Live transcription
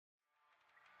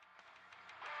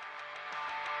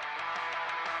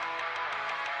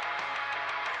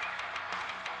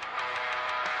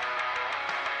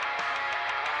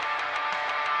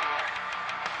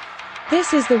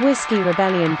This is the Whiskey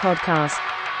Rebellion podcast,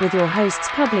 with your hosts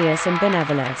Publius and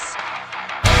Benevolus.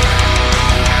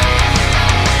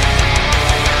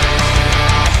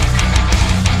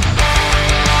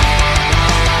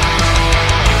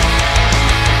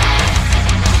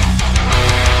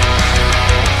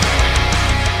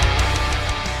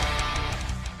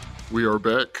 We are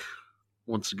back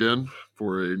once again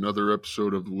for another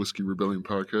episode of the Whiskey Rebellion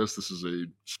podcast. This is a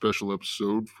special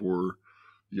episode for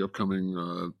the upcoming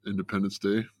Independence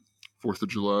Day, 4th of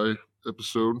July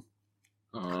episode.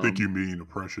 I think you mean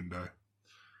Oppression Day.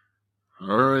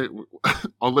 All right.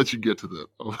 I'll let you get to that.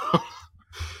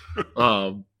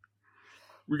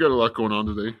 We got a lot going on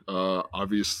today.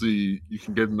 Obviously, you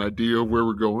can get an idea of where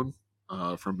we're going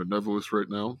from Benevolus right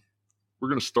now. We're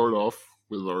going to start off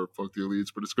with our Fuck the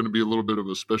Elites, but it's going to be a little bit of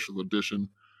a special edition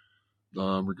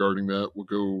regarding that. We'll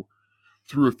go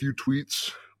through a few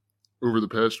tweets over the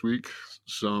past week,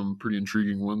 some pretty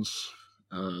intriguing ones,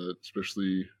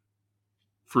 especially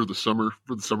for the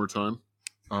summertime.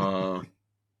 We're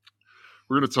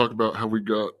going to talk about how we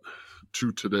got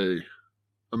to today,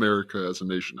 America as a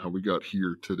nation, how we got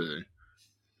here today.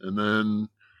 And then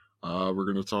we're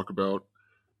going to talk about,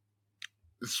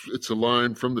 it's a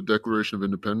line from the Declaration of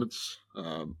Independence,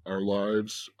 our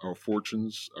lives, our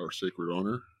fortunes, our sacred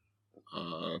honor.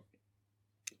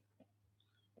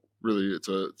 Really,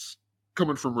 it's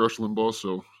coming from Rush Limbaugh,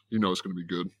 so you know it's going to be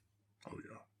good. Oh,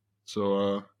 yeah.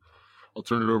 So I'll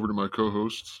turn it over to my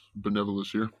co-host,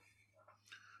 Benevolus here.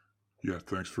 Yeah,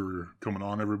 thanks for coming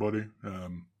on, everybody.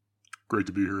 Great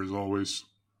to be here as always.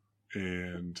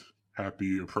 And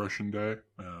happy Oppression Day.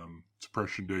 It's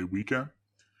Oppression Day weekend.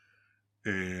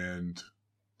 And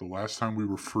the last time we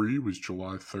were free was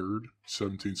July 3rd,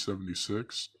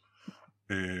 1776.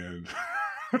 And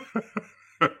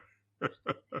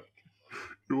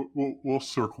we'll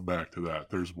circle back to that.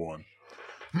 There's one.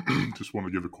 Just want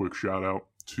to give a quick shout out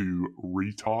to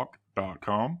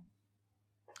retalk.com,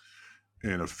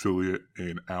 an affiliate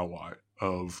and ally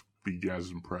of the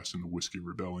Gadsden Press and the Whiskey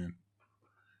Rebellion.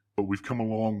 But we've come a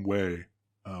long way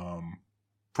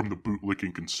from the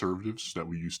bootlicking conservatives that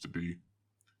we used to be.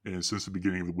 And since the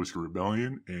beginning of the Whiskey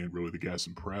Rebellion and really the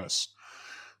Gadsden Press,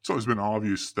 it's always been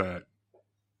obvious that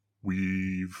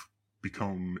we've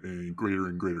become in greater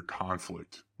and greater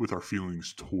conflict with our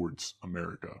feelings towards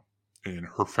America. And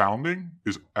her founding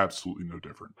is absolutely no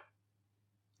different.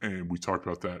 And we talked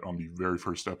about that on the very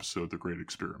first episode, The Great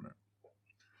Experiment.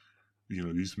 You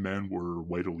know, these men were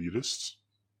white elitists,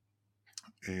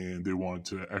 and they wanted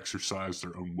to exercise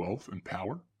their own wealth and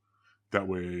power. That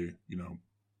way, you know,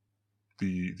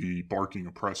 the barking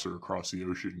oppressor across the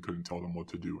ocean couldn't tell them what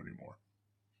to do anymore.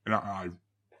 And I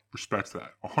respect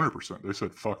that 100%. They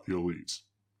said, fuck the elites.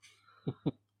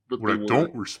 What I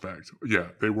don't respect, yeah,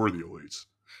 they were the elites.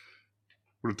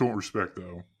 What I don't respect,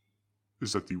 though,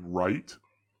 is that the right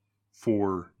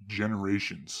for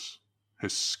generations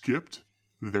has skipped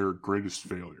their greatest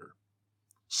failure,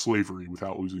 slavery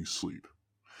without losing sleep.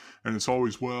 And it's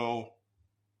always, well,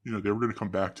 you know, they were going to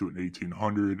come back to it in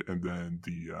 1800, and then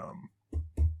the,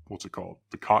 what's it called?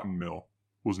 The cotton mill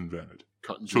was invented.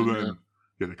 Cotton so gin, then,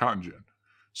 yeah, the cotton gin.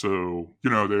 So, you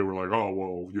know, they were like, oh,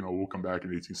 well, you know, we'll come back in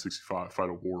 1865, fight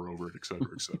a war over it, et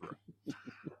cetera, et cetera.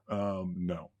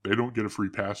 No, they don't get a free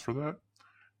pass for that.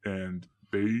 And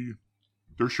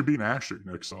there should be an asterisk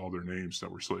next to all their names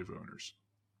that were slave owners.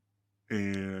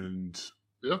 And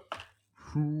yeah,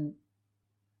 who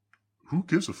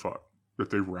gives a fuck that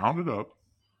they rounded up,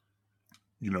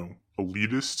 you know,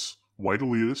 elitists, white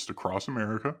elitists across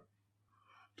America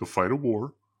to fight a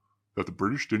war that the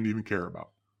British didn't even care about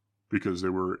because they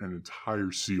were an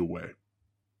entire sea away.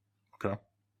 Okay?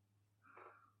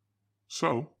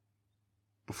 So,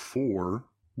 before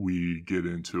we get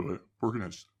into it, we're going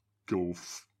to go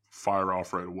fire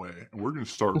off right away. And we're going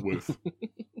to start with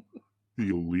the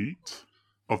elite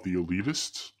of the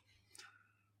elitists.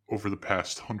 Over the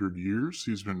past 100 years,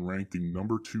 he's been ranked the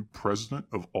number 2 president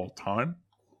of all time.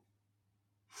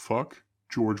 Fuck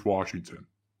George Washington.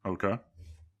 Okay?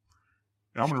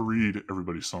 Now I'm going to read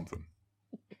everybody something.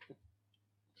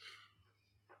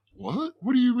 What?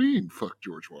 What do you mean, fuck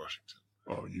George Washington?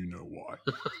 Oh, you know why.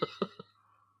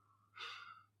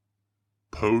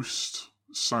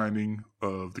 Post-signing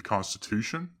of the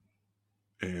Constitution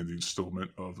and the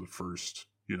installment of the first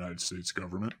United States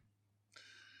government,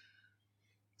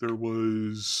 there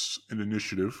was an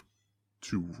initiative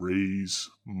to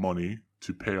raise money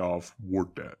to pay off war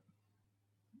debt.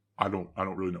 I don't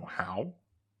really know how,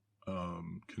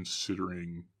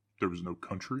 considering there was no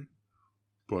country,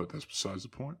 but that's besides the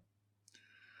point.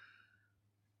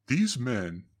 These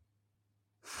men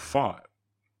fought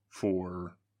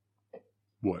for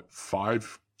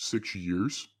 5-6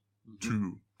 years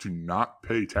to not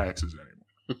pay taxes anymore.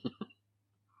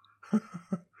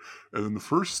 And then the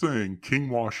first thing King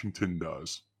Washington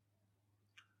does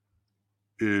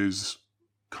is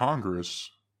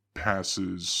Congress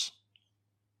passes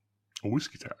a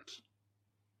whiskey tax.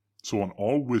 So on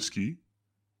all whiskey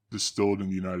distilled in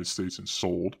the United States and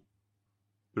sold,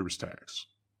 there was tax.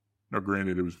 Now,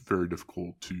 granted, it was very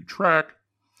difficult to track.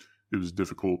 It was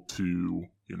difficult to,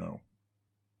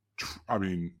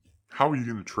 how are you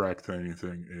going to track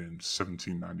anything in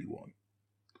 1791?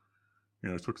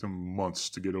 It took them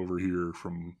months to get over here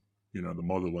from, the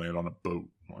motherland on a boat.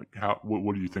 Like,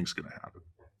 what do you think is going to happen?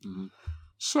 Mm-hmm.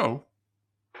 So,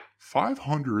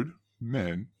 500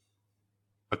 men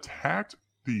attacked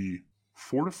the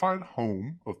fortified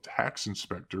home of Tax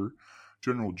Inspector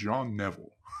General John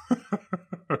Neville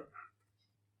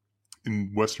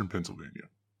in western Pennsylvania.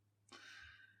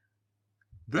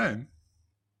 Then,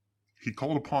 he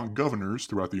called upon governors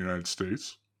throughout the United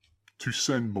States to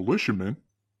send militiamen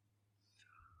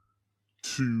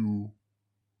to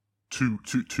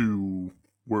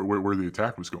where the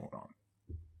attack was going on.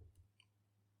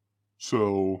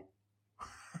 So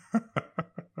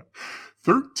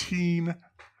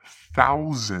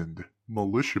 13,000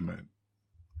 militiamen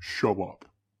show up.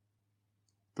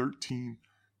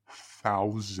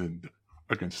 13,000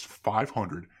 against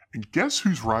 500. And guess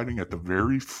who's riding at the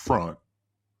very front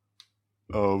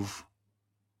of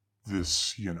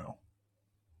this,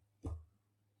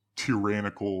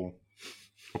 tyrannical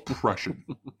oppression?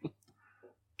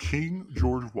 King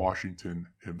George Washington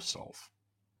himself.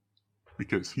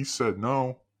 Because he said,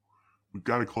 no, we've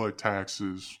got to collect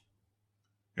taxes,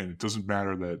 and it doesn't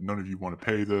matter that none of you want to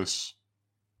pay this.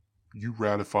 You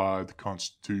ratified the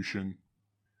Constitution,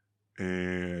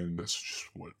 and that's just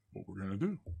what we're going to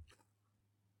do.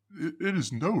 It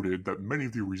is noted that many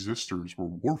of the resistors were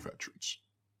war veterans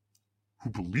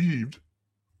who believed,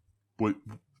 but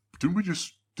didn't we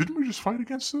just fight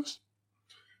against this?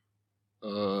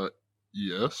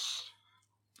 Yes.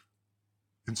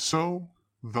 And so,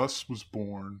 thus was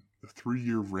born the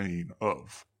 3-year reign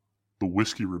of the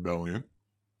Whiskey Rebellion,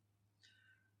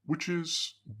 which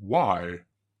is why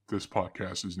this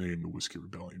podcast is named the Whiskey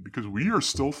Rebellion, because we are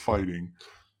still fighting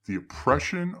the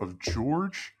oppression of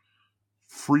George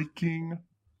freaking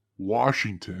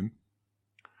Washington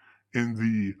and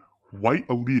the white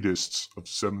elitists of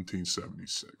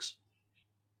 1776.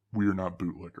 We are not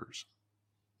bootlickers.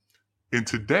 And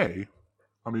today,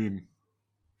 it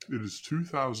is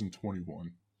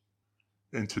 2021,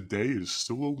 and today it is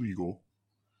still illegal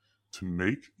to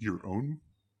make your own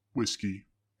whiskey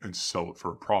and sell it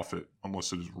for a profit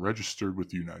unless it is registered with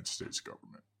the United States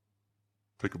government.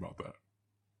 Think about that.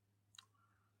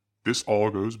 This all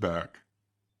goes back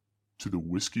to the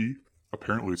whiskey.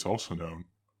 Apparently, it's also known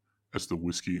as the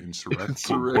whiskey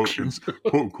insurrection.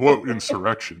 Quote,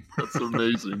 insurrection. That's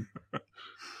amazing.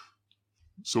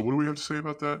 So what do we have to say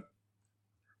about that?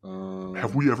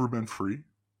 Have we ever been free?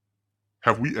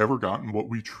 Have we ever gotten what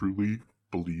we truly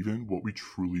believe in, what we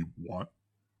truly want?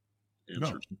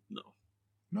 Answer: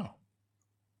 No.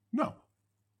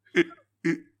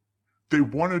 They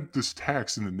wanted this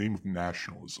tax in the name of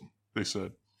nationalism. They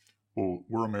said, well,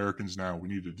 we're Americans now. We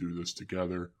need to do this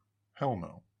together. Hell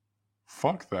no.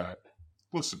 Fuck that.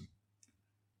 Listen,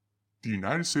 the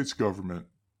United States government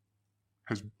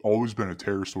has always been a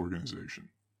terrorist organization.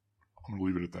 I'm going to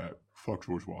leave it at that. Fuck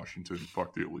George Washington.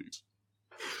 Fuck the elites.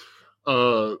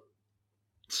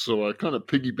 So I kind of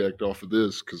piggybacked off of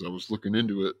this because I was looking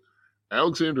into it.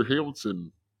 Alexander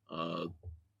Hamilton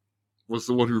was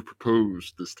the one who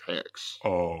proposed this tax.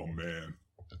 Oh, man.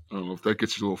 I don't know if that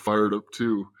gets you a little fired up,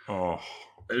 too. Oh.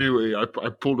 Anyway, I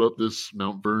pulled up this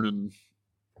Mount Vernon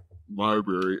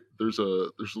library. There's a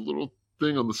little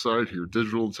thing on the side here,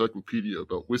 digital encyclopedia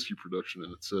about whiskey production,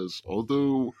 and it says,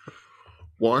 although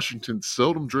Washington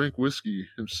seldom drank whiskey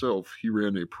himself, he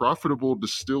ran a profitable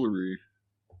distillery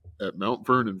at Mount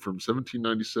Vernon from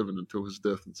 1797 until his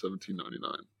death in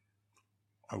 1799.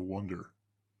 I wonder.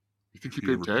 You think he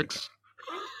paid tax?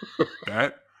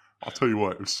 That, I'll tell you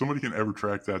what, if somebody can ever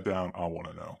track that down, I want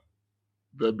to know.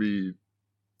 That'd be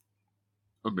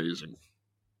amazing.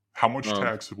 How much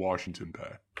tax did Washington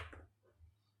pay?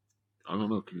 I don't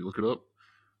know. Can you look it up?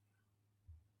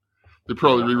 They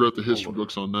probably rewrote the history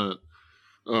books on that.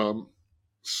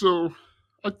 So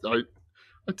I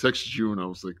texted you and I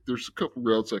was like, there's a couple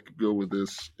routes I could go with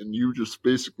this. And you just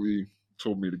basically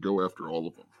told me to go after all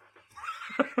of them.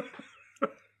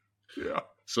 Yeah.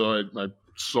 So I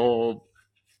saw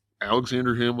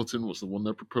Alexander Hamilton was the one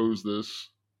that proposed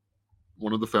this.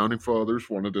 One of the founding fathers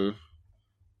wanted to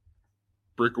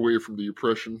break away from the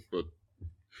oppression, but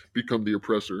become the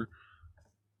oppressor.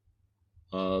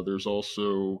 There's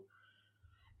also,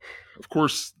 of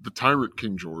course, the tyrant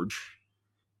King George.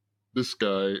 This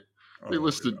guy, they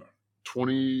listed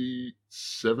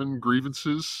 27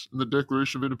 grievances in the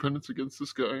Declaration of Independence against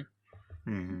this guy,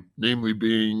 namely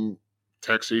being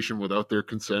taxation without their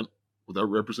consent, without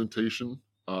representation.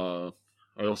 I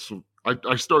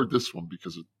started this one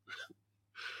because it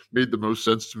made the most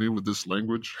sense to me with this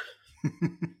language.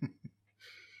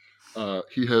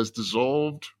 He has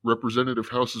dissolved representative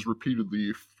houses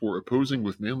repeatedly for opposing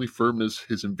with manly firmness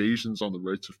his invasions on the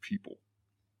rights of people.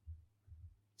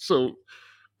 So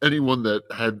anyone that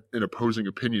had an opposing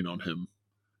opinion on him,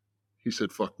 he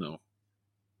said, fuck no,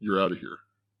 you're out of here.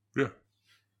 Yeah.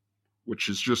 Which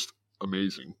is just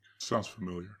amazing. Sounds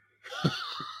familiar.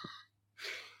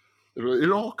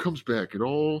 It all comes back. It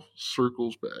all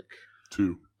circles back.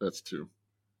 2. That's 2.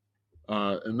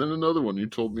 And then another one, you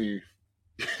told me,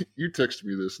 you texted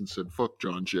me this and said, fuck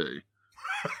John Jay.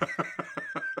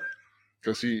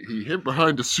 Because he hid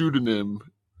behind a pseudonym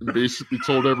and basically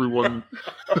told everyone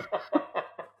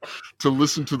to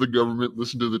listen to the government,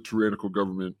 listen to the tyrannical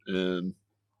government. And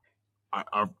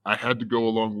I had to go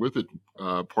along with it.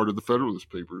 Part of the Federalist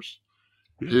Papers.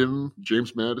 Yeah. Him,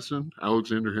 James Madison,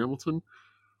 Alexander Hamilton.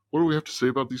 What do we have to say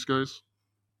about these guys?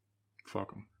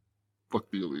 Fuck them.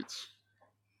 Fuck the elites.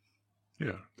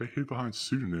 Yeah, they hid behind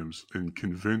pseudonyms and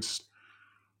convinced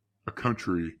a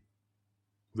country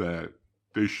that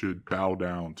they should bow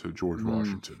down to George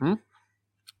Washington.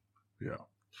 Mm-hmm.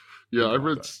 Yeah. I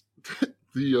read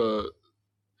the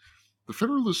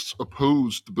Federalists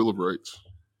opposed the Bill of Rights.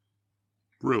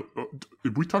 Really?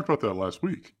 We talked about that last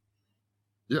week.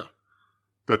 Yeah.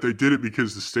 That they did it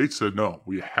because the state said, no,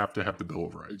 we have to have the Bill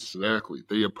of Rights. Exactly.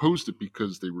 They opposed it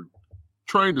because they were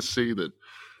trying to say that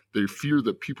they fear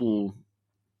that people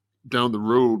down the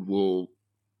road will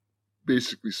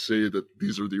basically say that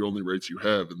these are the only rights you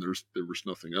have and there was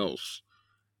nothing else.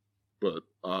 But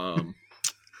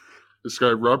this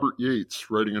guy, Robert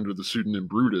Yates, writing under the pseudonym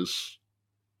Brutus,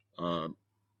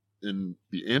 in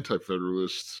the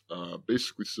Anti-Federalists,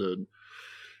 basically said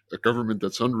a government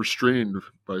that's unrestrained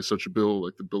by such a bill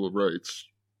like the Bill of Rights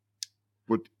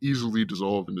would easily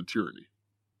devolve into tyranny.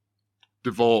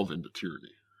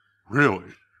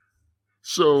 Really?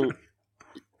 So,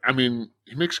 I mean,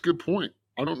 he makes a good point.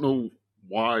 I don't know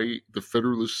why the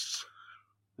Federalists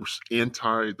were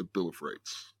anti the Bill of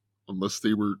Rights, unless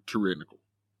they were tyrannical.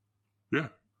 Yeah.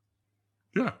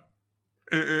 Yeah.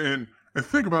 And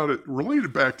think about it,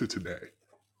 related back to today.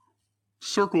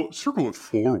 Circle it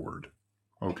forward.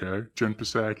 Okay, Jen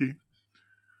Psaki.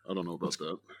 I don't know about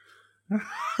that.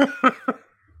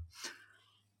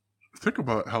 Think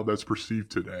about how that's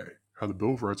perceived today. How the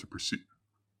Bill of Rights are perceived.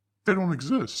 They don't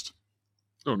exist.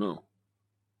 Oh no.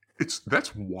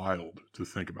 That's wild to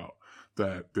think about.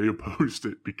 That they opposed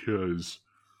it because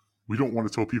we don't want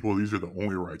to tell people these are the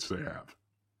only rights they have.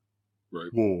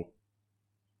 Right. Well,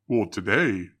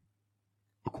 today,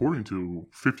 according to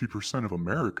 50% of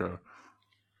America,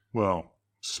 well,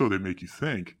 so they make you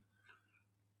think,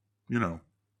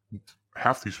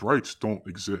 half these rights don't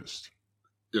exist.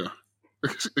 Yeah,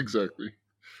 exactly.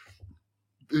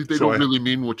 They don't really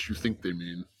mean what you think they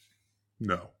mean.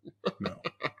 No.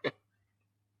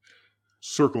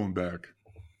 Circling back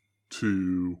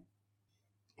to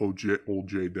old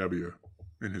JW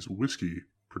and his whiskey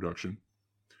production,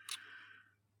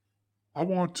 I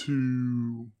want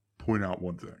to point out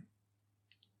one thing.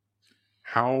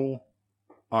 How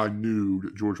I knew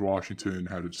that George Washington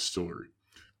had a distillery,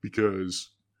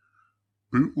 because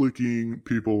bootlicking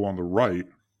people on the right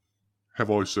have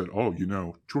always said, oh,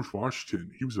 George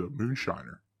Washington, he was a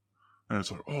moonshiner. And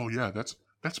it's like, oh yeah, that's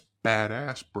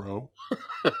badass, bro.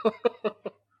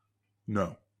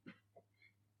 No.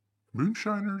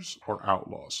 Moonshiners are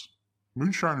outlaws.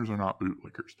 Moonshiners are not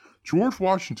bootlickers. George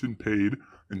Washington paid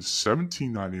in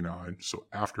 1799, so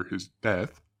after his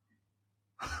death,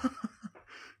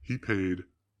 he paid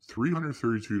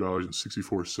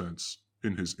 $332.64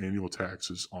 in his annual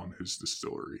taxes on his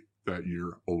distillery that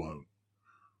year alone.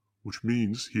 Which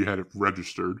means he had it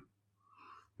registered,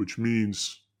 which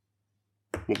means,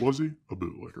 what was he? A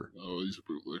bootlicker. Oh, he's a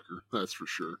bootlicker. That's for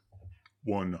sure.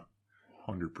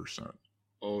 100%.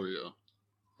 Oh, yeah.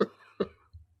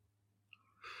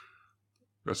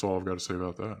 That's all I've got to say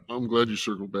about that. I'm glad you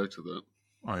circled back to that.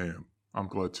 I am. I'm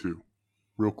glad too.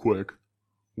 Real quick,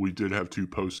 we did have 2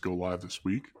 posts go live this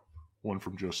week. One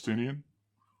from Justinian.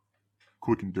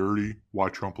 Quick and dirty. Why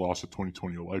Trump lost the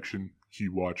 2020 election. He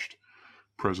watched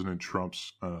President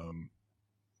Trump's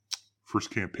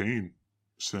first campaign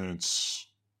since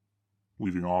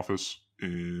leaving office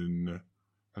in,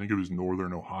 I think it was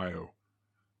Northern Ohio.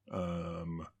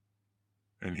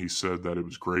 And he said that it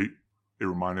was great. It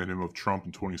reminded him of Trump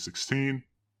in 2016,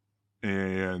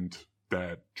 and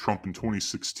that Trump in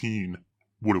 2016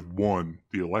 would have won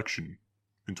the election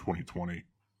in 2020,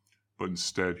 but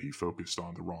instead he focused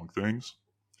on the wrong things.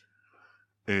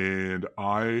 And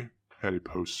I had a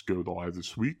post go live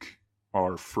this week,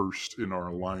 our first in our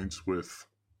alliance with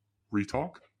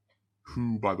Retalk,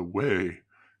 who, by the way,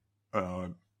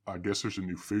 I guess there's a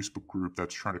new Facebook group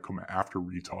that's trying to come after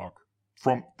Retalk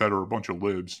that are a bunch of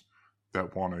libs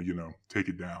that want to, take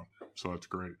it down. So that's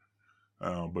great.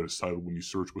 But it's titled When You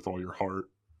Search With All Your Heart.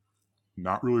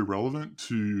 Not really relevant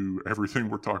to everything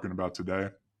we're talking about today.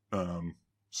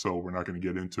 So we're not going to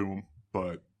get into them,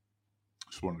 but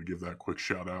just wanted to give that quick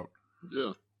shout out.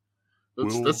 Yeah.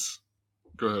 That's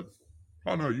go ahead.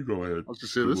 Oh, no, you go ahead. I was going to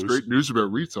say, that's great news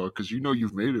about Retalk, because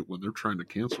you've made it when they're trying to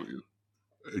cancel you.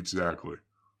 Exactly.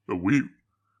 But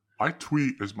I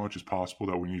tweet as much as possible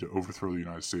that we need to overthrow the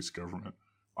United States government.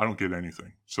 I don't get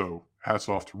anything. So hats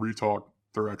off to Retalk.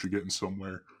 They're actually getting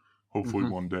somewhere. Hopefully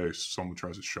one day someone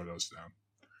tries to shut us down.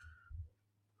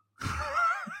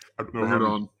 I don't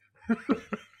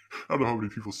know how many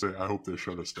people say, I hope they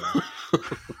shut us down.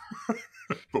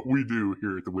 But we do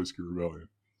here at the Whiskey Rebellion.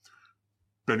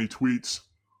 Benny tweets,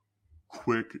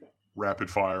 quick, rapid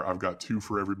fire. I've got 2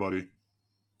 for everybody.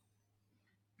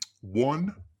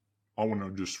 1, I want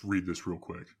to just read this real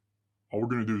quick. All we're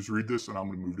going to do is read this, and I'm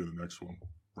going to move to the next one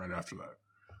right after that.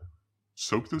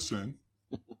 Soak this in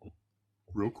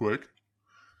real quick.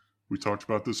 We talked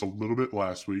about this a little bit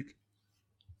last week.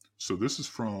 So this is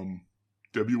from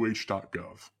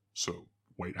wh.gov, so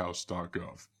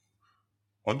whitehouse.gov.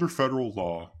 Under federal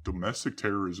law, domestic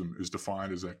terrorism is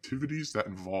defined as activities that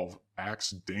involve acts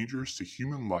dangerous to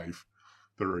human life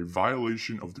that are a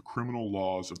violation of the criminal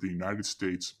laws of the United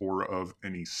States or of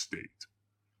any state,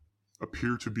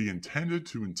 appear to be intended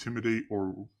to intimidate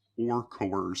or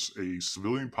coerce a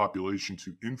civilian population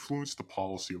to influence the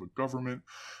policy of a government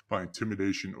by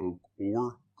intimidation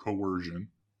or coercion,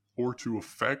 or to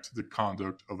affect the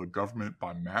conduct of a government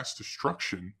by mass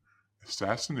destruction,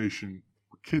 assassination,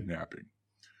 or kidnapping,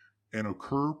 and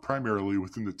occur primarily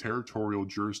within the territorial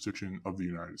jurisdiction of the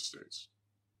United States.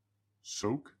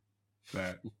 Soak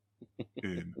that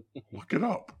in. Look it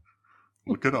up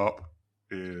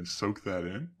and soak that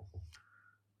in.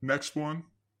 Next one,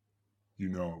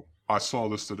 I saw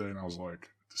this today and I was like,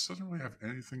 this doesn't really have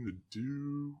anything to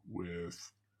do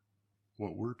with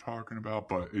what we're talking about,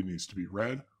 but it needs to be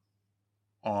read.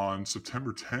 On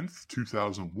September 10th,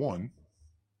 2001,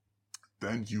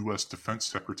 then U.S. Defense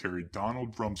Secretary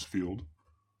Donald Rumsfeld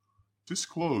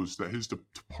disclosed that his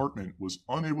department was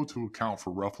unable to account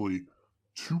for roughly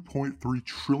 $2.3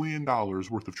 trillion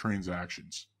worth of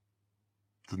transactions.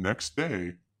 The next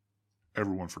day,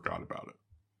 everyone forgot about it.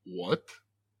 What?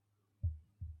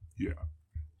 Yeah.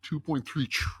 2.3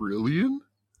 trillion?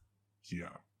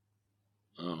 Yeah.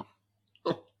 Oh.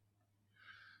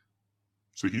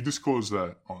 So he disclosed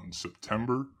that on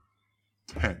September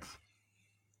 10th.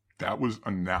 That was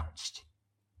announced.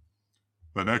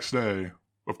 The next day,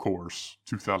 of course,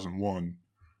 2001,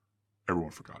 everyone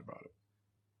forgot about it.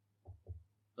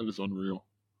 That is unreal.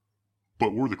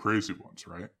 But we're the crazy ones,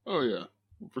 right? Oh, yeah.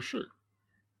 For sure.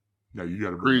 Yeah, you got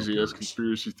to crazy as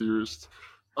conspiracy theorists.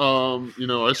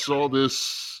 I saw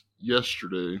this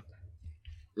yesterday,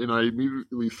 and I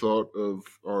immediately thought of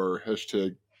our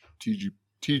hashtag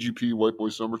TGP White Boy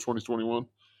Summer 2021.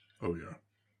 Oh, yeah.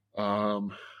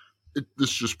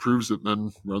 This just proves that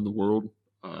men run the world.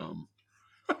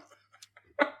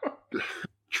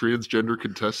 Transgender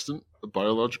contestant, a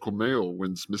biological male,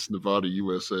 wins Miss Nevada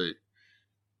USA.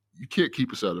 You can't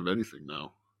keep us out of anything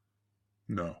now.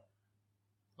 No.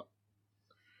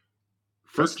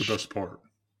 That's the best part.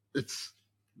 It's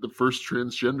the first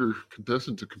transgender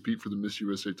contestant to compete for the Miss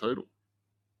USA title.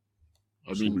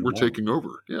 I mean, we're taking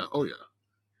over. Yeah. Oh, yeah.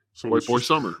 So White Boy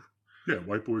Summer. Yeah,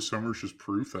 White Boy Summer is just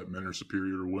proof that men are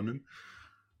superior to women.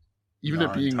 Even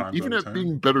at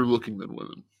being better looking than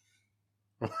women.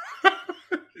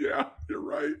 Yeah, you're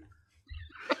right.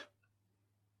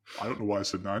 I don't know why I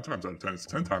said 9 times out of 10. It's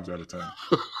 10 times out of 10.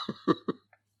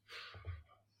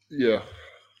 Yeah.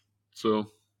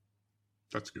 So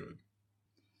that's good.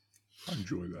 I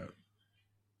enjoy that.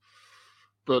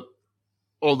 But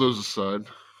all those aside,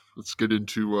 let's get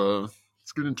into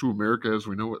America as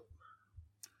we know it.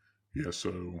 Yeah,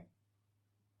 so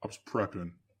I was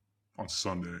prepping on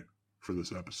Sunday for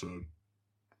this episode.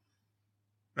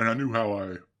 And I knew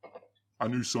I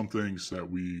knew some things that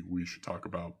we should talk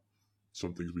about,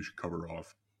 some things we should cover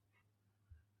off.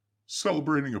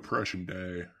 Celebrating Oppression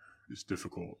Day is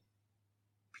difficult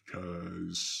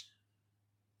because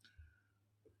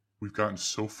we've gotten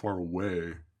so far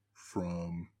away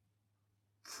from,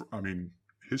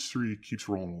 history keeps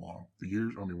rolling along. The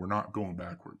years, we're not going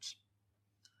backwards.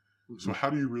 So how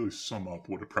do you really sum up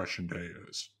what Oppression Day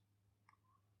is?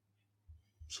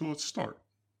 So let's start.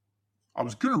 I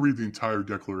was going to read the entire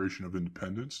Declaration of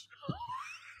Independence.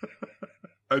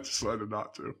 I decided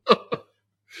not to.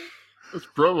 That's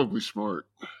probably smart.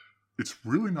 It's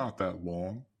really not that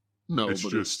long. No, it's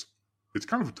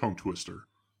kind of a tongue twister.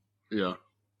 Yeah.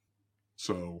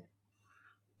 So,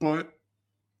 but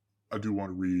I do want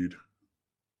to read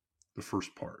the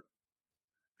first part.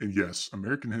 And yes,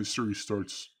 American history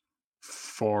starts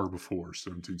far before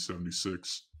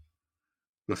 1776.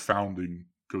 The founding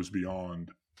goes beyond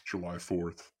July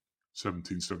 4th,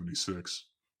 1776.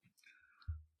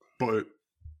 But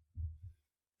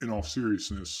in all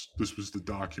seriousness, this was the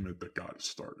document that got it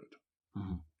started.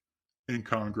 Mm-hmm. In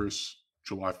Congress,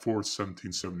 July 4th,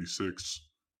 1776,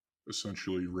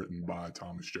 essentially written by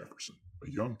Thomas Jefferson,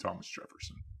 a young Thomas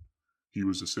Jefferson. He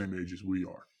was the same age as we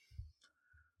are.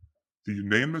 The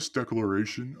unanimous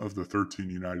declaration of the 13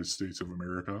 United States of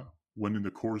America, when in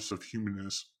the course of human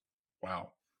events,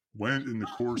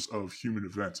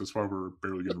 that's why we're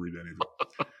barely going to read any of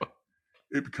it,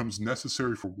 it becomes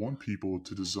necessary for one people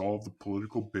to dissolve the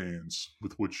political bands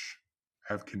with which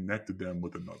have connected them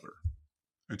with another,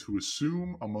 and to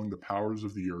assume among the powers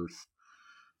of the earth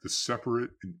the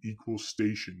separate and equal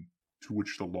station to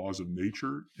which the laws of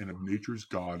nature and of nature's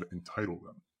God entitle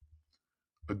them.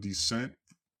 A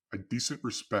decent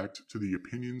respect to the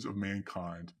opinions of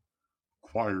mankind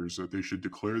requires that they should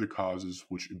declare the causes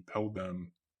which impelled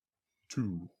them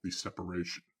to the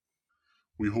separation.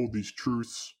 We hold these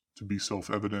truths to be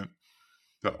self-evident,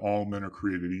 that all men are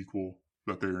created equal,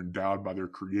 that they are endowed by their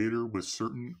Creator with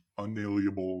certain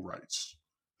unalienable rights,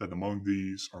 that among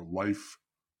these are life,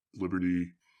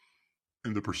 liberty,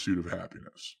 and the pursuit of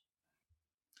happiness.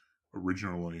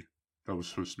 Originally, that was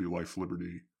supposed to be life,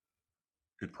 liberty,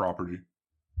 and property.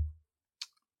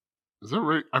 Is that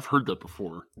right? I've heard that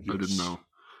before. Yes. I didn't know.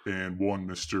 And one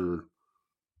Mr.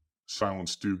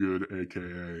 Silence Dogood,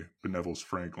 a.k.a. Benevolus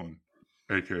Franklin,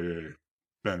 a.k.a.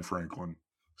 Ben Franklin,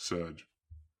 said,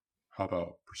 how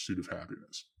about pursuit of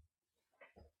happiness?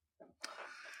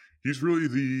 He's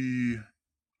really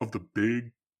of the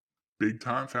big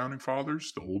time founding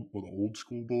fathers, the old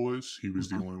school boys. He was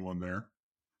the only one there.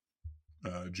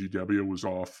 GW was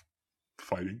off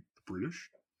fighting the British.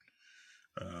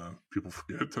 People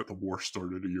forget that the war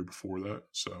started a year before that.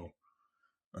 So,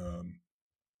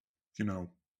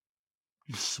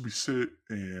 we sit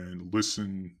and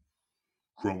listen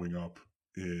growing up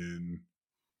in,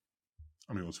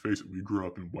 let's face it, we grew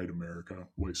up in white America,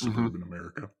 white suburban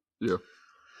America. Yeah.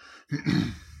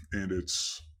 And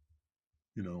it's,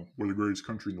 we're the greatest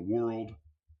country in the world.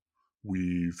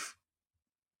 We've,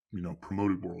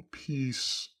 promoted world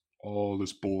peace, all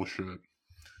this bullshit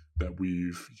that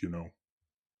we've,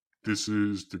 this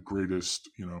is the greatest,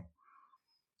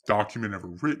 document ever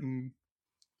written,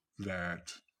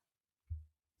 that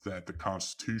the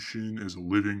Constitution is a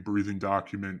living, breathing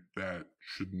document that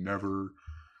should never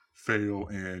fail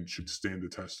and should stand the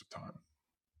test of time.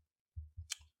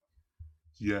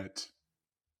 Yet,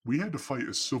 we had to fight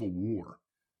a civil war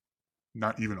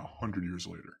not even 100 years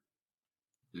later.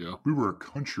 Yeah. We were a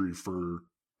country for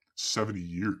 70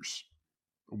 years.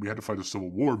 We had to fight a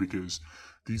civil war because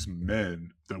these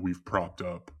men that we've propped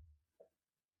up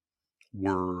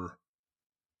were,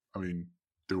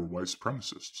 they were white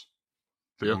supremacists.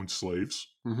 They owned slaves.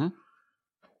 Mm-hmm.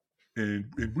 And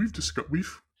we've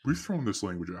thrown this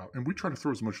language out, and we try to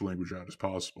throw as much language out as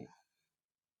possible.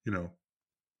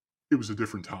 It was a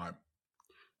different time.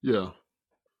 Yeah.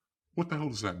 What the hell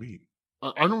does that mean?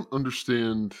 I don't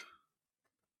understand.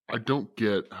 I don't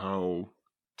get how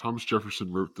Thomas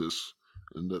Jefferson wrote this,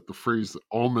 and that the phrase that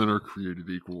all men are created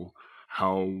equal,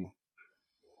 how,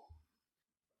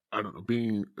 I don't know,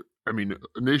 being, a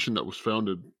nation that was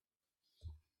founded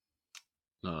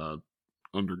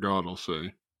under God, I'll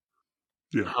say.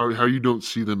 Yeah. How you don't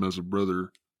see them as a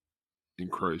brother in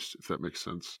Christ, if that makes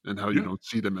sense, and how you don't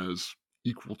see them as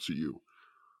equal to you.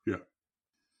 Yeah.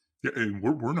 Yeah, and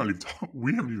we're not even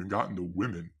we haven't even gotten to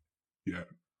women yet.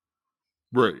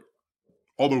 Right.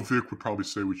 Although Vic would probably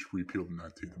say we should repeal the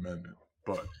 19th Amendment,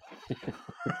 but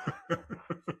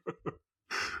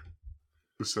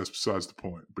that's besides the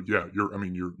point. But yeah, you're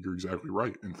exactly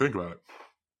right. And think about it.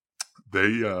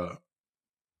 They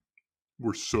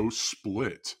were so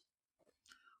split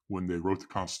when they wrote the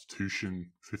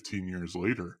Constitution 15 years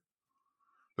later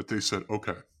that they said,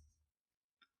 okay,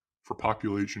 for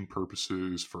population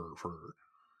purposes, for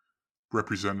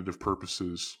representative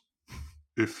purposes,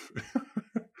 if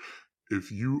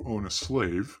if you own a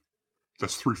slave,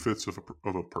 that's 3/5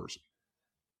 of a person.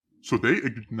 So they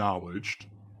acknowledged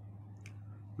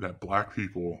that black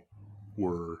people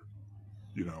were,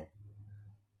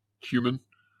 Human.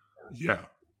 Yeah,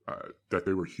 that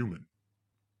they were human,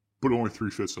 but only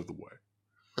 3/5 of the way.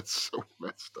 That's so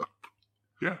messed up.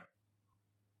 Yeah.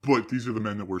 But these are the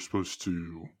men that we're supposed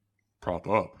to prop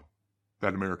up.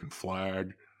 That American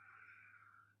flag,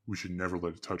 we should never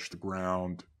let it touch the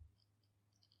ground.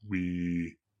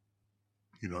 These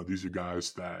are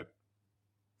guys that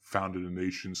founded a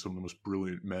nation, some of the most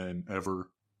brilliant men ever.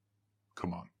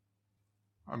 Come on.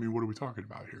 I mean, what are we talking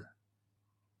about here?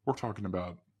 We're talking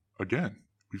about, again,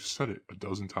 we've said it a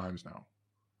dozen times now,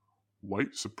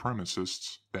 white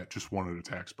supremacists that just wanted a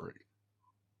tax break.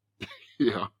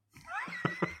 Yeah.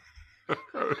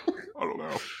 I don't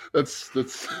know. That's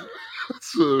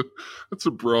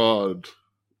a broad.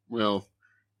 Well,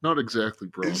 not exactly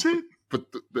broad. Is it? But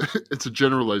it's a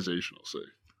generalization, I'll say.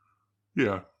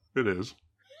 Yeah, it is.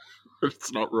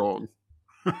 It's not wrong.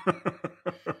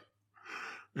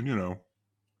 And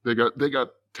they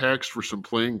got taxed for some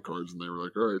playing cards, and they were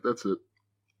like, "All right, that's it."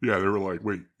 Yeah, they were like,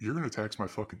 "Wait, you're gonna tax my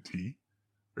fucking tea?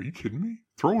 Are you kidding me?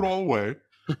 Throw it all away,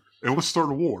 and let's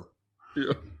start a war."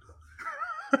 Yeah.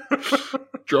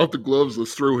 Drop the gloves.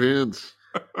 Let's throw hands.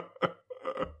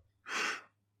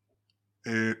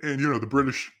 and the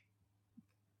British.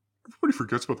 Everybody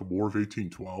forgets about the War of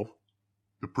 1812.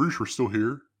 The British were still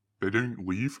here. They didn't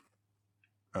leave.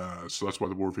 So that's why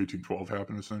the War of 1812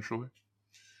 happened, essentially.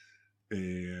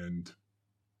 And,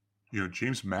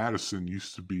 James Madison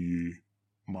used to be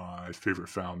my favorite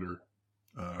founder,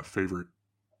 favorite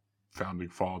founding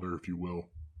father, if you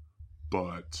will.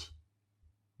 But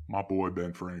my boy,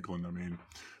 Ben Franklin,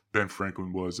 Ben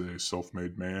Franklin was a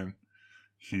self-made man.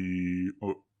 He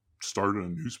started a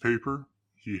newspaper.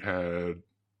 He had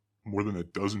more than a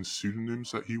dozen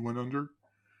pseudonyms that he went under.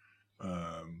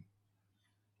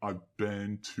 I've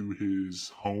been to his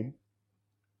home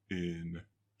in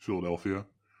Philadelphia,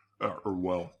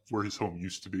 where his home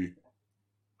used to be.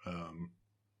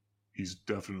 He's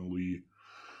definitely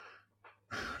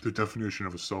the definition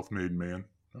of a self-made man.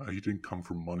 He didn't come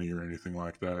from money or anything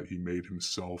like that. He made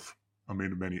himself a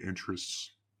man of many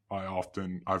interests.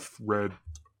 I've read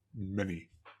many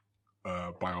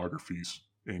biographies,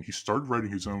 and he started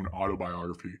writing his own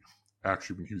autobiography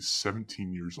actually when he was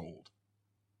 17 years old.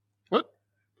 What?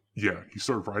 Yeah, he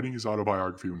started writing his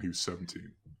autobiography when he was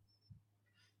 17.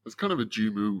 That's kind of a G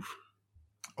move.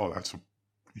 Oh,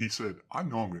 he said, I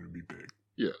know I'm going to be big.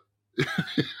 Yeah.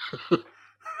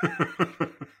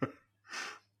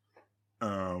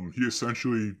 He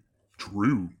essentially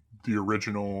drew the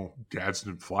original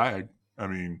Gadsden flag.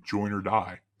 Join or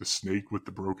die. The snake with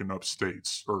the broken up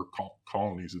states, or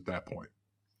colonies at that point.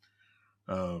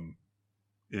 In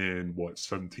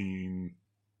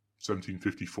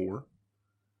 1754.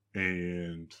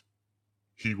 And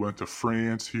he went to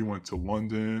France, he went to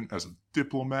London as a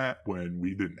diplomat when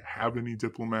we didn't have any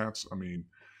diplomats. All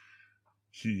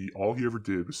he ever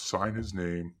did was sign his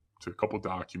name to a couple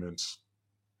documents.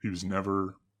 He was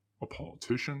never a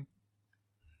politician.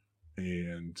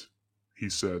 And he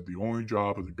said the only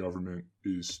job of the government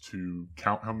is to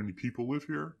count how many people live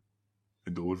here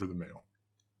and deliver the mail.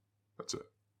 That's it.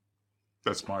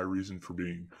 That's my reason for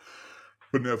being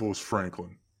Benevolus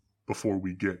Franklin. Before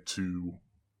we get to,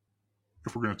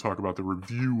 if we're going to talk about the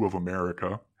review of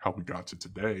America, how we got to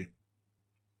today,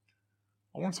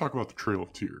 I want to talk about the Trail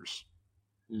of Tears.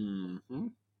 Mm-hmm.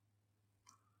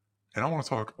 And I want to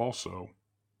talk also,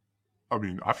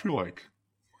 I feel like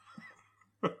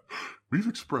we've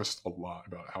expressed a lot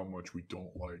about how much we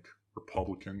don't like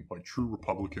true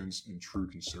Republicans and true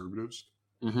conservatives.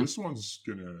 Mm-hmm. This one's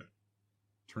going to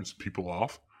turn some people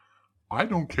off. I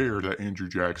don't care that Andrew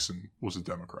Jackson was a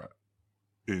Democrat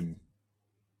in,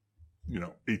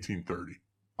 1830.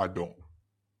 I don't.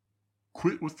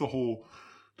 Quit with the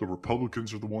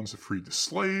Republicans are the ones that freed the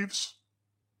slaves.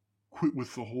 Quit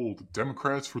with the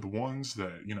Democrats were the ones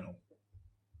that,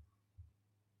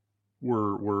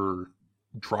 were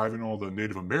driving all the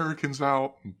Native Americans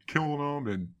out and killing them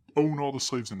and owning all the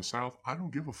slaves in the South. I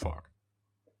don't give a fuck.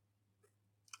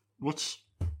 Let's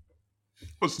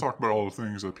talk about all the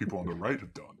things that people on the right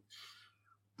have done.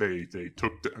 They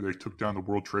took down the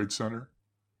World Trade Center.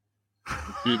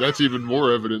 That's even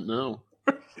more evident now.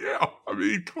 Yeah,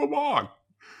 come on.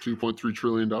 $2.3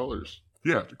 trillion.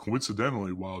 Yeah,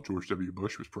 coincidentally, while George W.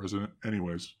 Bush was president.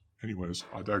 Anyways,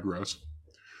 I digress.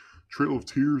 Trail of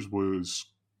Tears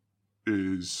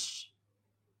is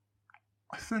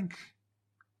I think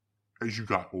as you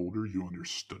got older, you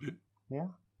understood it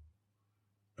more.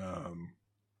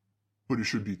 But it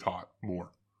should be taught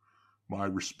more my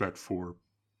respect for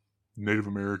Native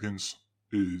Americans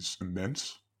is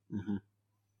immense. Mm-hmm.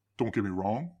 Don't get me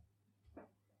wrong.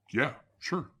 Yeah,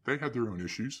 sure. They had their own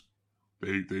issues.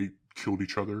 They killed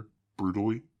each other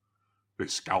brutally. They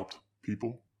scalped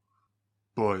people.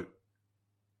 But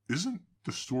isn't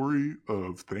the story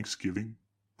of Thanksgiving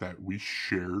that we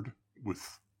shared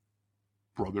with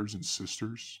brothers and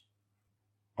sisters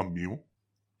a meal?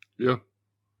 Yeah.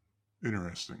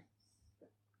 Interesting.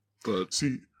 But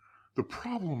see, the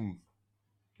problem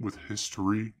with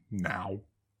history now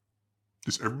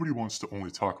is everybody wants to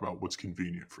only talk about what's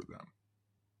convenient for them.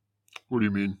 What do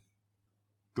you mean?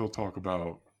 They'll talk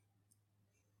about,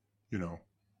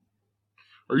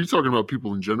 Are you talking about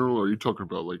people in general, or are you talking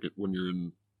about like when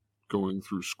you're going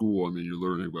through school? I mean, you're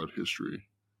learning about history.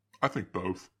 I think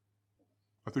both.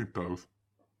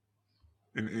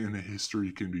 And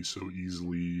history can be so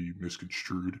easily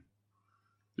misconstrued.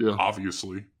 Yeah.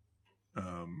 Obviously.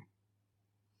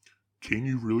 Can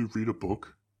you really read a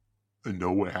book and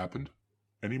know what happened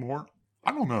anymore?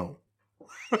 I don't know.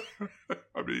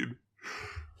 I mean,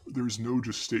 there's no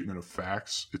just statement of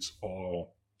facts. It's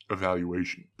all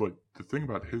evaluation. But the thing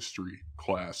about history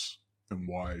class and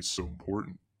why it's so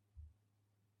important,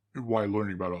 and why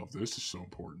learning about all of this is so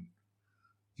important,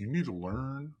 you need to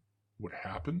learn what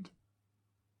happened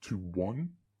to, one,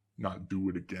 not do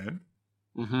it again,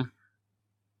 Mm-hmm.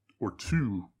 or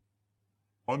two,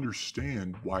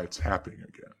 understand why it's happening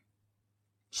again.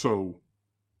 So,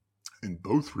 in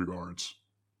both regards,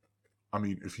 I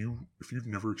mean, if you've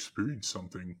never experienced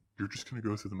something, you're just going to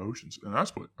go through the motions. And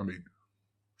that's what, I mean,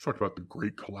 we talked about the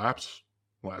Great Collapse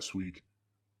last week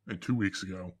and 2 weeks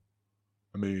ago.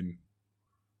 I mean,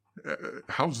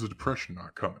 how's the Depression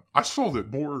not coming? I saw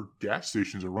that more gas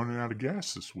stations are running out of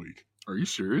gas this week. Are you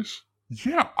serious?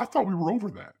 Yeah, I thought we were over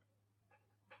that.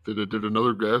 Did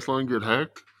another gas line get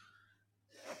hacked?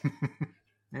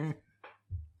 I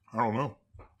don't know.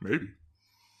 Maybe.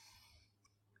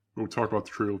 We'll talk about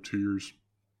the Trail of Tears.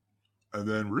 And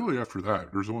then really after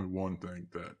that, there's only one thing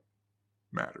that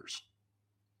matters.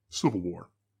 Civil War.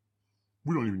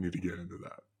 We don't even need to get into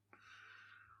that.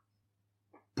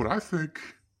 But I think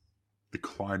the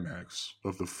climax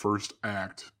of the first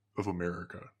act of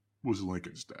America was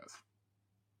Lincoln's death.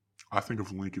 I think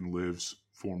if Lincoln lives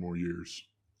 4 more years,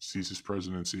 sees his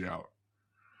presidency out,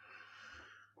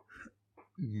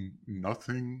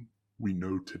 nothing we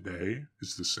know today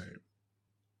is the same.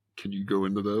 Can you go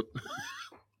into that?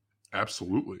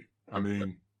 Absolutely. I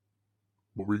mean,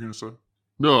 what were you going to say?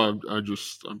 No,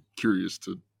 I'm curious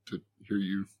to hear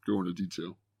you go into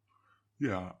detail.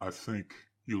 Yeah, I think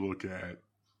you look at,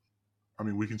 I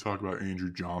mean, we can talk about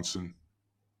Andrew Johnson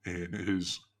and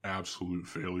his absolute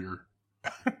failure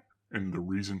and the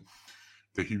reason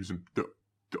that he was the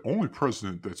only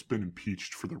president that's been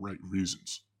impeached for the right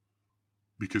reasons,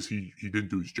 because he didn't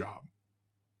do his job.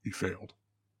 He failed.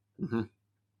 Mm-hmm.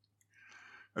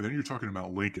 And then you're talking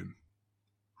about Lincoln,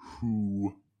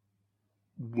 who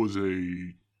was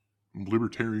a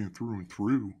libertarian through and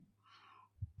through,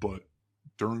 but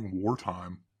during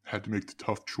wartime had to make the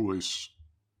tough choice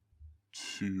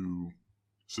to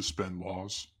suspend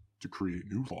laws to create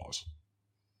new laws.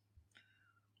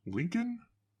 Lincoln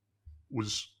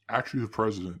was actually the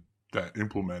president that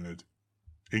implemented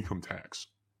income tax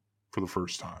for the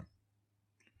first time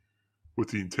with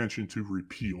the intention to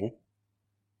repeal.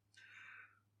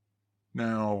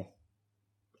 Now,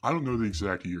 I don't know the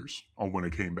exact years on when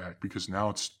it came back, because now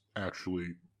it's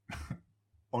actually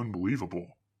unbelievable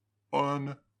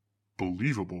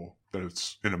that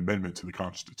it's an amendment to the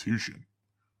Constitution,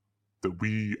 that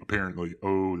we apparently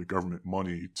owe the government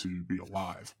money to be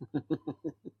alive.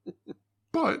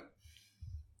 But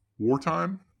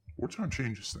wartime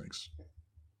changes things.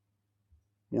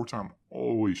 Wartime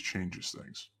always changes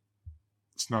things.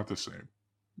 It's not the same,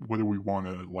 whether we want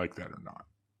to like that or not.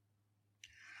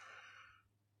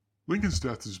 Lincoln's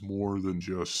death is more than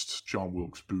just John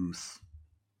Wilkes Booth,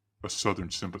 a Southern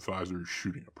sympathizer,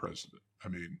 shooting a president. I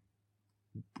mean,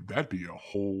 that'd be a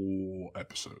whole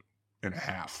episode and a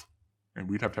half, and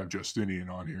we'd have to have Justinian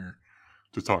on here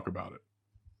to talk about it.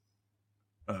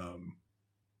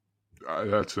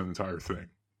 That's an entire thing.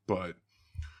 But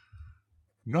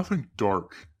nothing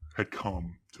dark had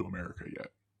come to America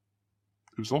yet.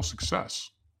 It was all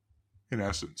success, in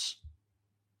essence.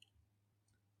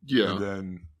 Yeah. And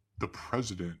then the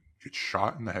president gets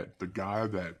shot in the head. The guy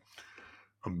that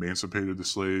emancipated the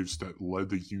slaves, that led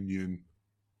the Union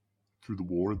through the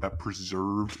war, that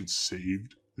preserved and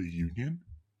saved the Union,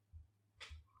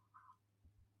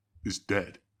 is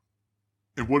dead.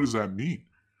 And what does that mean?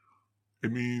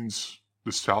 It means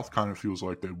the South kind of feels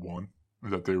like they won,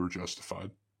 and that they were justified.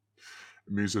 It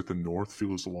It means that the North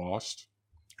feels lost.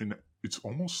 And it's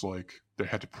almost like they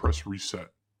had to press reset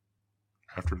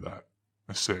after that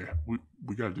and say, we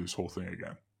got to do this whole thing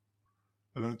again.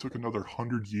 And then it took another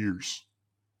 100 years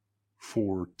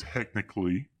for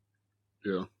technically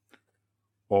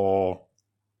all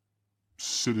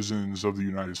citizens of the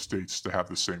United States to have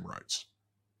the same rights.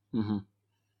 Mm-hmm.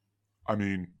 I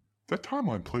mean, that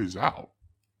timeline plays out.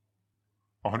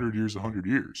 100 years, 100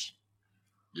 years.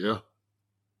 Yeah.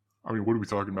 I mean, what are we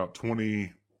talking about?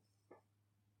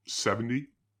 2070?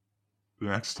 The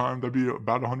next time? That'd be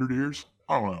about 100 years?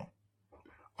 I don't know.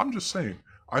 I'm just saying.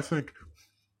 I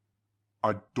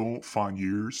don't find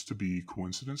years to be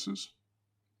coincidences.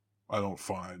 I don't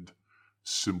find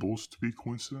symbols to be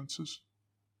coincidences.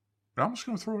 And I'm just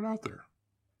going to throw it out there.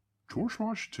 George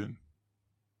Washington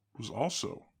was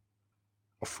also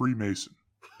a Freemason.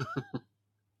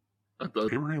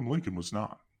 Abraham Lincoln was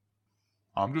not.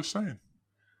 I'm just saying.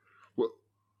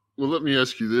 Well, let me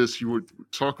ask you this. You would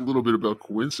talk a little bit about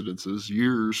coincidences,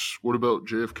 years. What about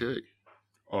JFK?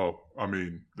 Oh, I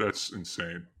mean, that's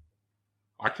insane.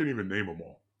 I can't even name them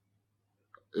all.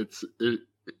 It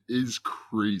is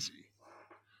crazy.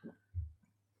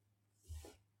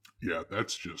 Yeah,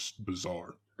 that's just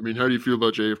bizarre. I mean, how do you feel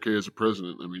about JFK as a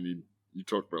president? I mean, you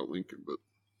talked about Lincoln, but...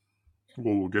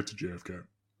 Well, we'll get to JFK.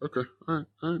 Okay, all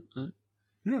right.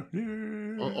 Yeah.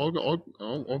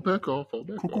 I'll back off.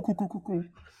 Cool.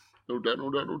 No doubt.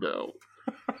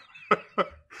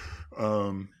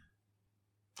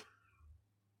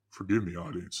 Forgive me,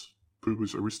 audience.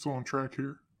 Publius, are we still on track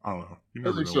here? I don't know. You I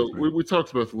never think know so. with me. We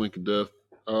talked about the Lincoln death.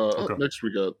 Okay. Up next,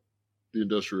 we got the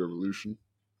Industrial Revolution.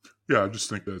 Yeah, I just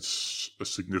think that's a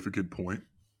significant point,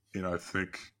 and I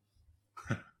think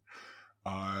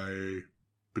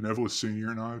Benevolus Senior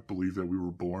and I believe that we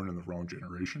were born in the wrong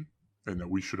generation, and that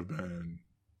we should have been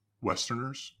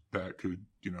Westerners that could,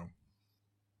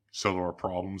 settle our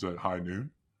problems at high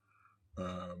noon.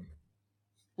 That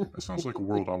sounds like a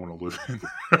world I want to live in.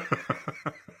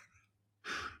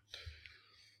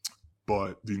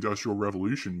 But the Industrial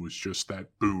Revolution was just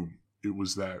that boom. It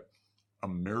was that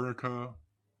America,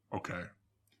 okay,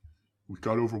 we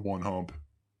got over one hump.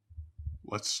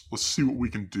 Let's see what we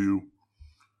can do.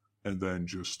 And then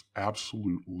just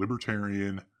absolute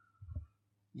libertarianism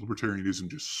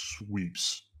just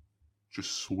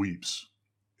sweeps.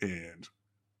 And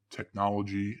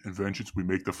technology, inventions, we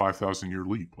make the 5,000-year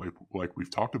leap, like we've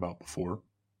talked about before.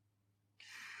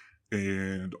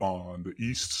 And on the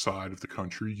east side of the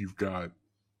country, you've got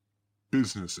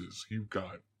businesses, you've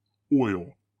got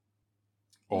oil,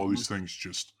 all these things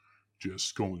just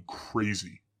going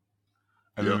crazy.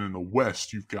 And then in the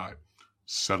west, you've got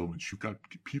settlements, you've got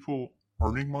people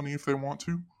earning money if they want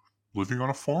to, living on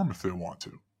a farm if they want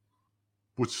to.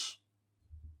 What's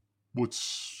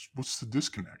the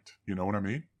disconnect? You know what I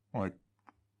mean? Like,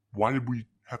 why did we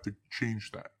have to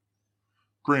change that?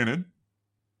 Granted,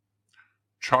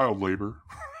 child labor.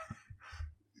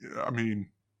 I mean,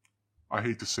 I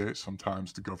hate to say it,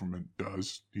 sometimes the government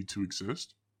does need to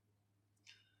exist.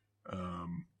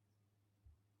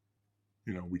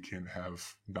 We can't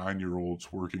have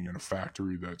 9-year-olds working in a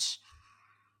factory that's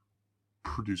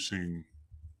producing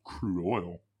crude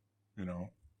oil, and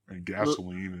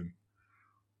gasoline and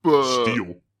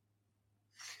steel.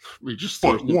 We just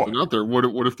throw something out there. What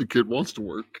if the kid wants to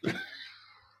work?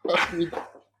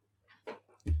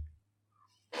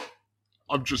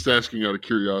 I'm just asking out of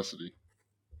curiosity.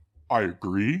 I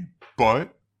agree,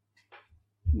 but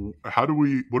what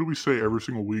do we say every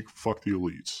single week? Fuck the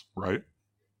elites, right?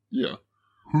 Yeah.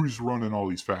 Who's running all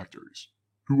these factories?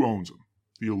 Who owns them?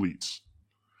 The elites.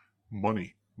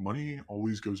 Money. Money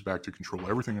always goes back to control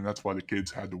everything, and that's why the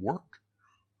kids had to work.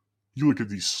 You look at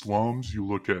these slums, you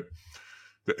look at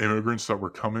the immigrants that were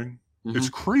coming. Mm-hmm. It's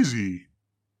crazy.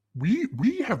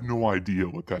 We have no idea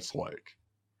what that's like.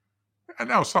 And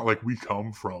now it's not like we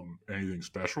come from anything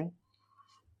special,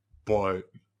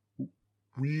 but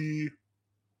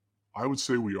I would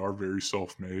say we are very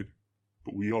self-made,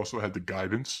 but we also had the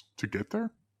guidance to get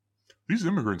there. These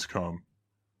immigrants come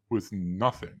with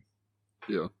nothing.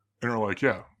 Yeah. And are like,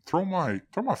 yeah, throw my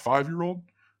 5-year-old,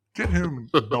 get him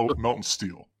melting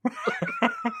steel.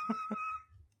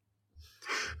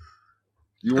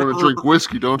 You want to drink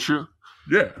whiskey, don't you?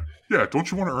 Yeah.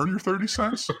 Don't you want to earn your 30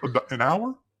 cents an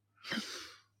hour?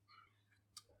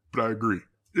 But I agree.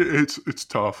 It's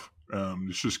tough.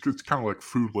 It's kind of like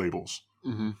food labels.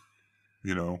 Mm-hmm.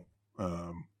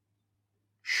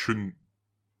 Shouldn't,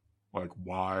 like,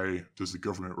 why does the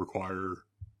government require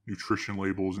nutrition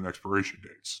labels and expiration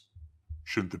dates?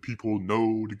 Shouldn't the people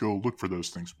know to go look for those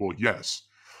things? Well, yes,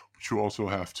 but you also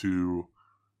have to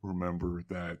remember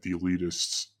that the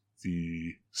elitists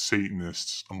the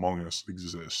Satanists among us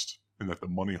exist, and that the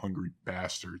money-hungry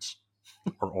bastards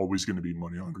are always going to be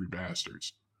money-hungry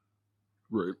bastards.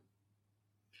 Right.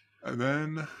 And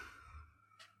then,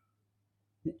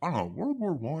 I don't know, World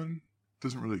War One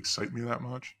doesn't really excite me that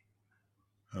much.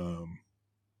 It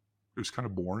was kind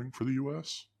of boring for the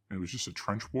U.S., and it was just a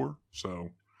trench war. So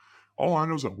all I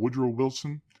know is that Woodrow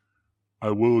Wilson, I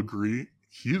will agree,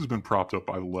 he has been propped up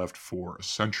by the left for a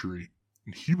century,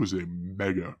 and he was a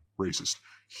mega racist.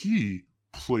 He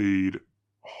played,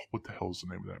 what the hell is the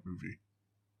name of that movie?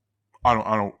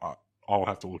 I'll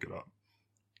have to look it up.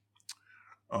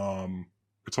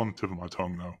 It's on the tip of my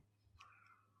tongue though.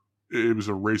 It was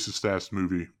a racist ass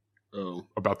movie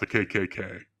about the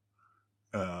KKK.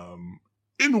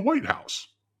 In the White House.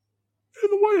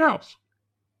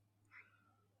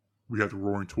 We had the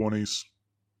Roaring 20s.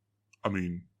 I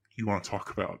mean, you want to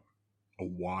talk about a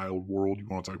wild world? You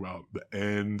want to talk about the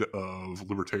end of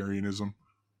libertarianism?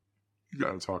 You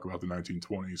got to talk about the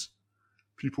 1920s.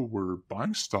 People were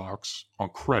buying stocks on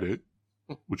credit,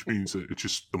 which means that it's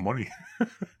just the money,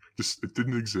 it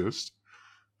didn't exist.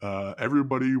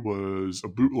 Everybody was a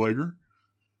bootlegger,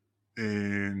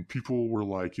 and people were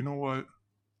like, you know what?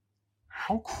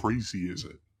 How crazy is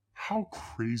it? How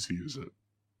crazy is it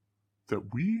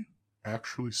that we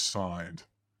actually signed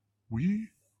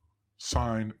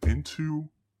into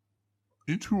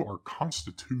our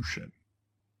Constitution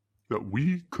that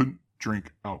we couldn't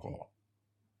drink alcohol?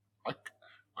 I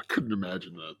couldn't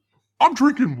imagine that. I'm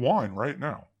drinking wine right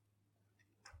now.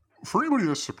 For anybody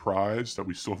that's surprised that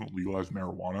we still haven't legalized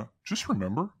marijuana, just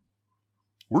remember,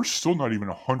 we're still not even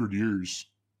 100 years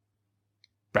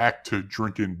back to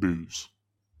drinking booze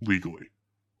legally.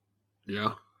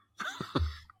 Yeah.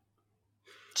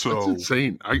 So that's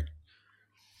insane.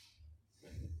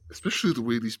 Especially the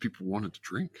way these people wanted to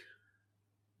drink.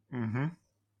 Mm-hmm.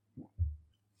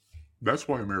 That's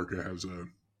why America has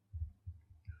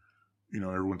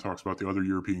everyone talks about the other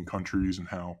European countries and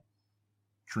how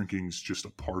drinking's just a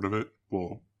part of it.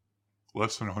 Well,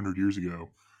 less than 100 years ago,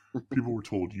 people were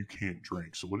told you can't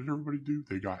drink. So what did everybody do?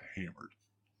 They got hammered.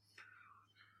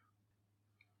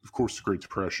 Of course, the Great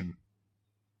Depression,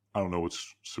 I don't know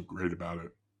what's so great about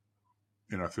it.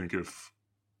 And I think if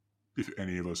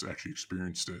any of us actually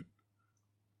experienced it,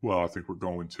 well, I think we're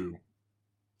going to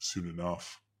soon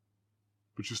enough.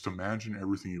 But just imagine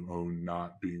everything you own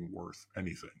not being worth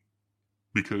anything.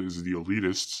 Because the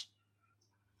elitists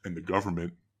and the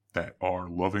government that our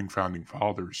loving founding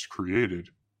fathers created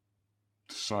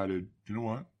decided, you know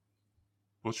what?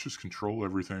 Let's just control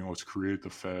everything. Let's create the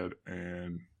Fed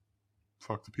and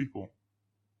fuck the people.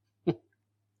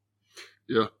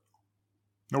 Yeah.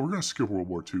 No, we're going to skip World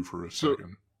War II for a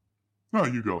second. No,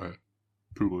 you go ahead,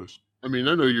 Publius. I mean,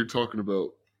 I know you've talked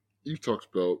about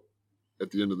at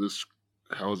the end of this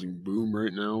housing boom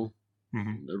right now,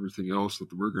 and everything else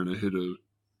that we're going to hit a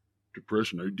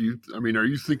depression. Are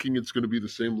you thinking it's going to be the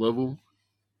same level?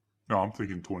 No, I'm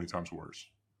thinking 20 times worse.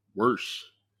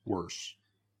 Worse.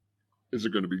 Is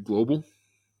it going to be global?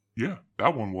 Yeah,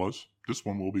 that one was. This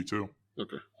one will be too.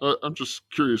 Okay. I'm just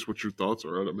curious what your thoughts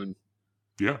are. I mean,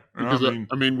 yeah. Because,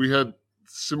 we had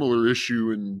similar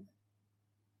issue in,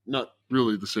 not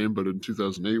really the same, but in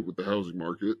 2008 with the housing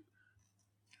market.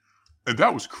 And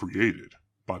that was created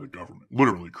by the government,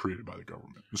 literally created by the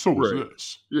government. And so was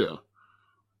this. Yeah.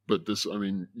 But this,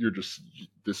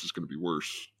 this is going to be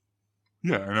worse.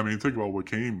 Yeah, and think about what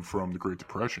came from the Great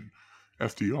Depression.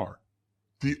 FDR.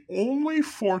 The only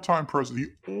four-time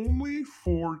president, the only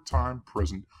three-time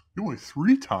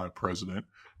president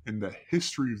in the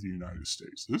history of the United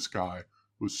States. This guy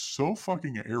was so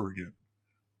fucking arrogant.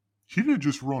 He didn't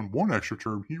just run one extra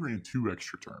term, he ran 2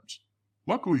 extra terms.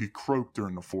 Luckily, he croaked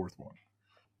during the 4th one.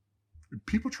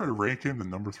 People try to rank him the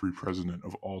number 3 president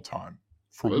of all time.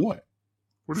 For what?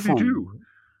 What did he do?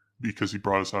 Because he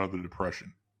brought us out of the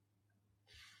Depression.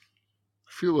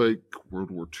 I feel like World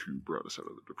War II brought us out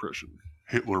of the Depression.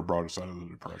 Hitler brought us out of the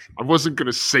Depression. I wasn't going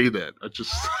to say that. I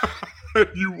just...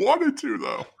 You wanted to,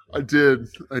 though. I did,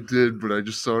 but I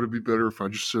just thought it'd be better if I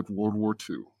just said World War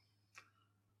II.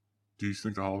 Do you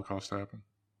think the Holocaust happened?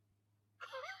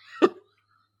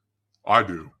 I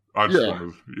do.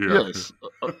 Yes.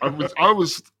 I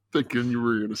was thinking you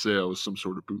were going to say I was some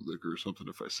sort of bootlegger or something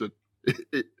if I said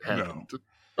it happened.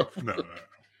 No.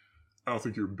 I don't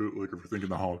think you're a bootlegger for thinking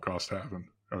the Holocaust happened.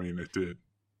 It did.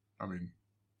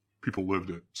 People lived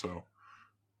it, so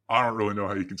I don't really know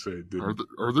how you can say it didn't.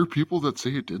 Are there people that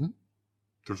say it didn't?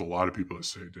 There's a lot of people that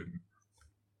say it didn't.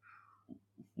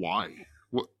 Why?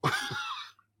 What?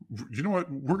 You know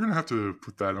what? We're going to have to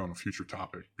put that on a future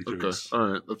topic. Because okay, all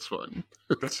right, that's fine.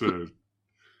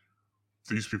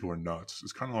 these people are nuts.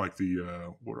 It's kind of like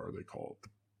the what are they called?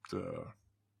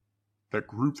 That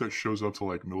group that shows up to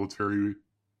like military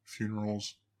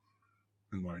funerals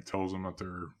and like tells them that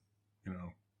they're, you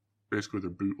know, basically they're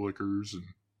bootlickers and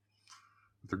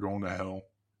that they're going to hell.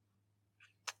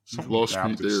 You've lost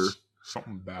me there.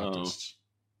 Something Baptists.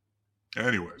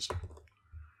 Anyways,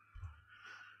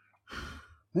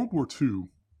 World War II,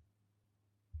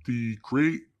 the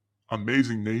great,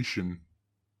 amazing nation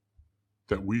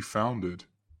that we founded,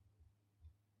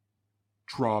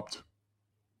 dropped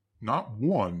not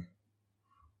one,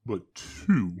 but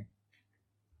 2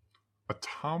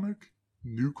 atomic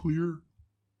nuclear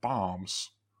bombs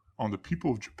on the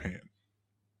people of Japan.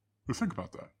 But think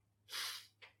about that.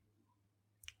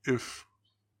 If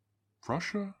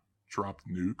Russia dropped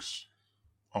nukes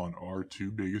on our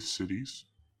 2 biggest cities,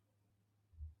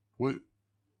 what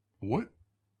would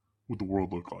the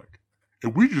world look like?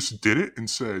 And we just did it and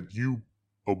said, you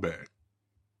obey.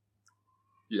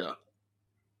 Yeah.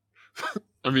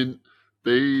 I mean,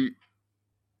 they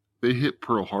hit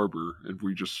Pearl Harbor and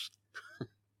we just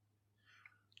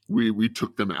we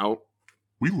took them out.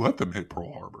 We let them hit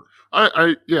Pearl Harbor.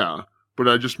 Yeah, but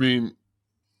I just mean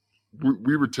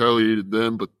we retaliated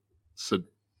them, but said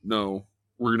no,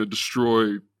 we're going to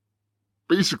destroy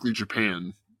basically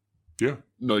Japan. Yeah.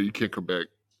 No, you can't come back.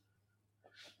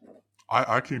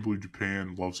 I can't believe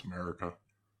Japan loves America.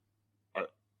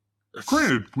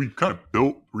 Granted, we kind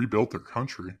of rebuilt their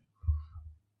country.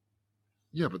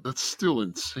 Yeah, but that's still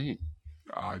insane.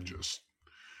 And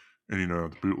you know,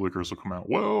 the bootlickers will come out,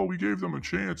 well, we gave them a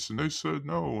chance and they said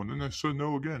no, and then they said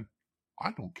no again.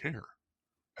 I don't care.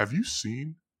 Have you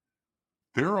seen?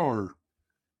 During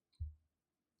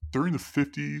the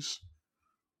 50s,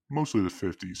 mostly the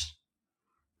 50s,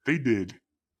 they did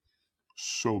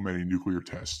so many nuclear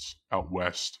tests out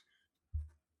west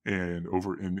and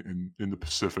over in the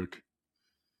Pacific,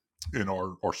 and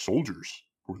our soldiers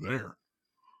were there.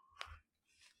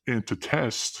 And to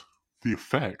test the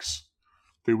effects,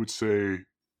 they would say,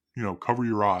 you know, cover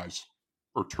your eyes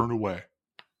or turn away.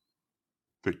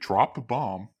 They drop the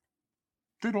bomb,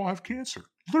 they'd all have cancer.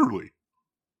 Literally.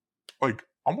 Like,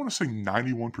 I want to say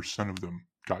 91% of them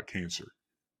got cancer.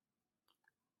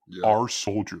 Yeah. Our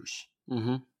soldiers.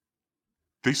 Mm-hmm.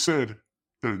 They said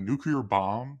that a nuclear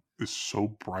bomb is so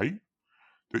bright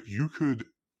that you could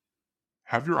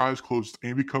have your eyes closed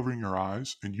and be covering your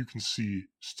eyes, and you can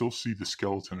still see the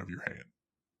skeleton of your hand.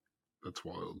 That's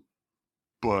wild.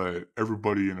 But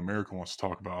everybody in America wants to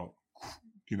talk about,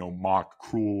 you know, mock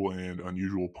cruel and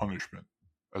unusual punishment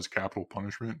as capital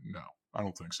punishment. No, I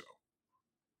don't think so.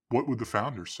 What would the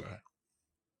founders say?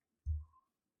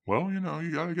 Well, you know,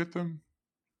 you got to get them.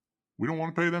 We don't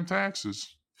want to pay them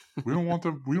taxes. We don't want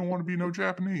them. We don't want to be no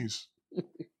Japanese.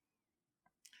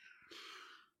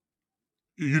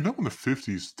 You know, in the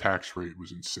 50s, the tax rate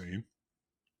was insane.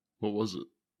 What was it?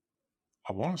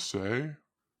 I want to say.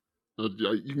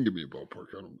 You can give me a ballpark.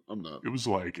 I'm not. It was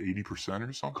like 80%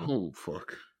 or something. Oh,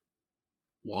 fuck.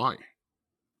 Why?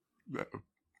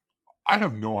 I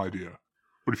have no idea.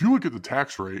 But if you look at the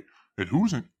tax rate and who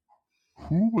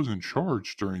was in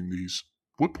charge during these,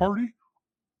 what party?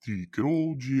 The good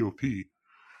old GOP.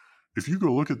 If you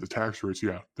go look at the tax rates,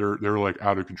 yeah, they're like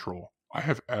out of control. I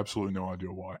have absolutely no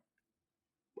idea why.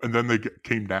 And then they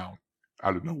came down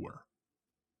out of nowhere.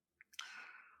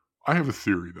 I have a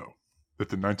theory, though, that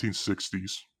the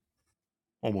 1960s,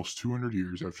 almost 200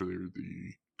 years after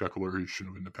the Declaration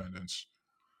of Independence,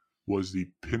 was the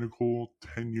pinnacle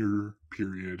 10-year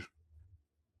period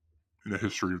in the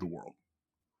history of the world.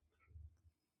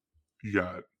 You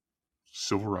got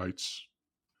civil rights,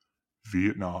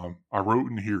 Vietnam. I wrote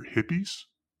in here hippies.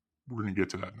 We're going to get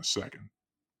to that in a second.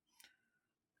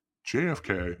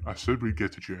 JFK, I said we'd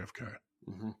get to JFK.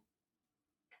 Mm-hmm.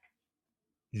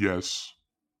 Yes,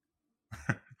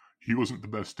 he wasn't the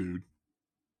best dude.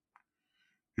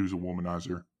 He was a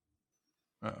womanizer,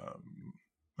 an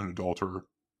adulterer.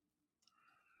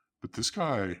 But this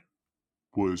guy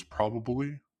was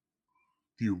probably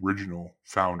the original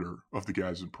founder of the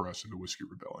Gadsden Press and the Whiskey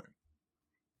Rebellion.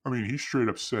 I mean, he straight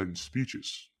up said in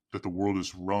speeches that the world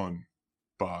is run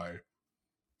by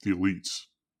the elites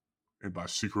and by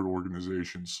secret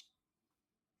organizations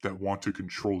that want to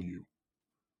control you.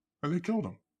 And they killed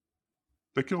him.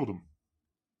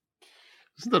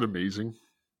 Isn't that amazing?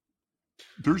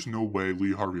 There's no way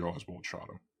Lee Harvey Oswald shot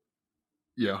him.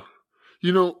 Yeah.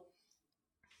 You know,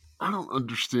 I don't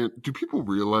understand. Do people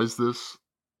realize this?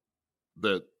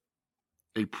 That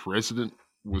a president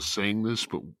was saying this,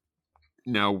 but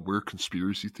now we're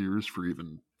conspiracy theorists for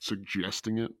even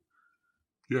suggesting it?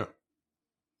 Yeah.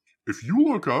 If you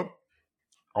look up,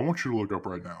 I want you to look up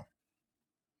right now.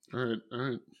 All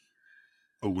right.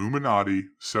 Illuminati,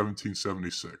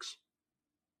 1776.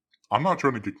 I'm not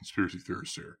trying to get conspiracy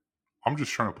theorists here. I'm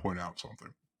just trying to point out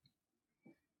something.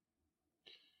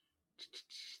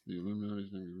 The Illuminati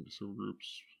is named into several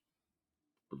groups.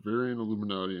 Bavarian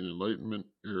Illuminati, an Enlightenment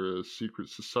era secret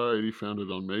society founded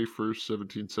on May 1st,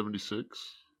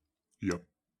 1776. Yep.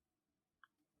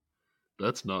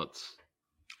 That's nuts.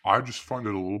 I just find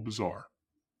it a little bizarre.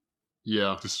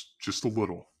 Yeah. Just a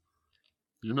little.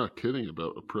 You're not kidding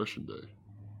about Oppression Day.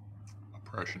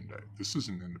 Oppression Day. This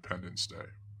isn't Independence Day.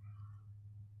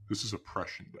 This is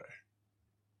Oppression Day.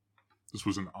 This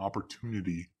was an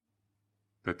opportunity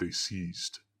that they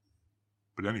seized.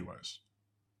 But anyways,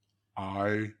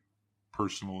 I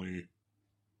personally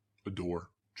adore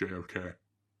JFK.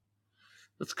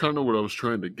 That's kind of what I was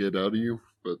trying to get out of you,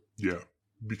 but... Yeah,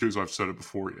 because I've said it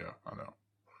before, yeah, I know.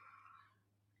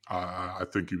 I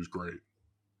think he was great.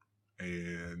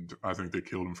 And I think they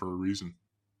killed him for a reason.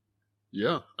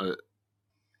 Yeah, I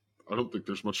don't think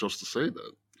there's much else to say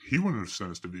that. He wouldn't have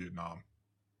sent us to Vietnam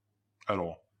at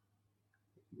all.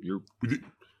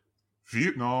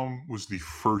 Vietnam was the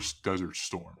first Desert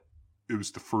Storm. It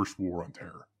was the first war on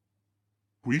terror.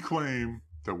 We claim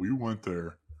that we went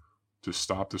there to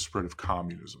stop the spread of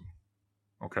communism.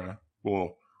 Okay?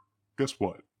 Well, guess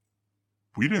what?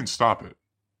 We didn't stop it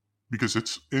because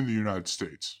it's in the United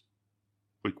States.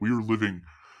 Like, we were living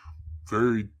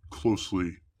very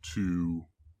closely to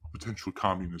a potential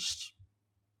communist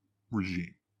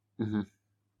regime. Mm-hmm.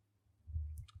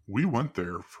 We went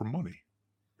there for money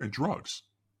and drugs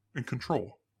and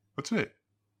control. That's it.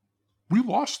 We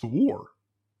lost the war.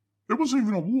 It wasn't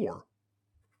even a war.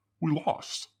 We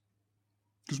lost.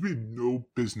 Because we had no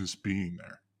business being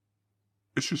there.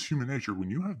 It's just human nature.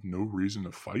 When you have no reason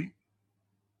to fight,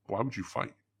 why would you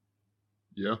fight?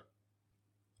 Yeah.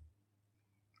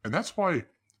 And that's why,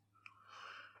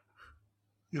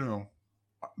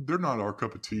 they're not our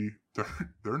cup of tea.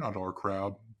 They're not our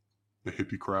crowd, the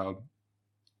hippie crowd.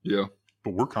 Yeah.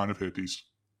 But we're kind of hippies.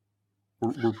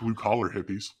 We're blue-collar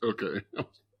hippies. Okay.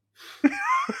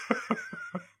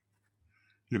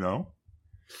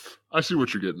 I see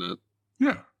what you're getting at.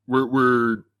 Yeah.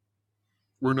 We're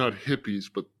not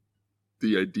hippies, but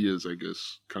the ideas, I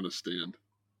guess, kind of stand.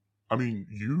 I mean,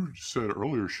 you said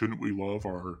earlier, shouldn't we love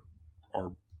our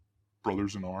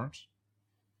brothers in arms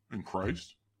in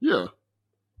Christ? Yeah.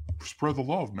 Spread the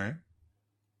love, man.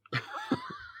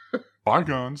 Buy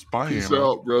guns, buy ammo. Peace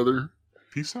out, brother.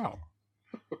 Peace out.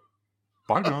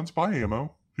 Buy guns, buy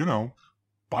ammo.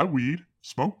 Buy weed,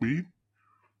 smoke weed,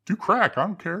 do crack. I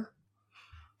don't care.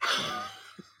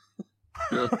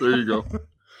 Yeah, there you go.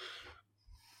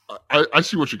 I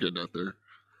see what you're getting at there.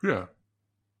 Yeah.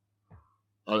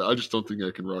 I just don't think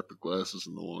I can rock the glasses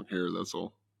and the long hair. That's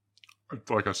all.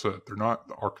 Like I said, they're not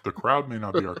the crowd may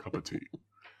not be our cup of tea,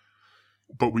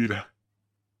 but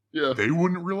yeah, they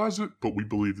wouldn't realize it, but we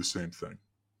believe the same thing.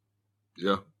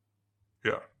 Yeah.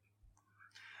 Yeah.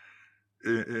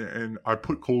 And I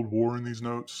put Cold War in these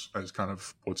notes as kind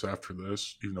of what's after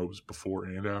this, even though it was before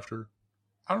and after.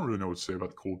 I don't really know what to say about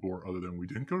the Cold War other than we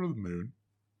didn't go to the moon.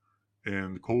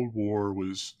 And the Cold War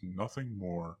was nothing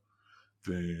more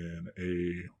than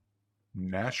a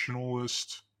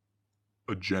nationalist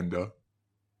agenda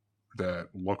that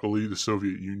luckily the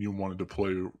Soviet Union wanted to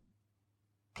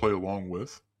play along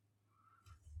with.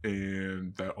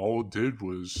 And that all it did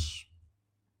was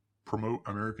promote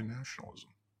American nationalism.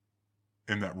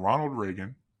 And that Ronald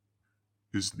Reagan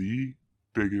is the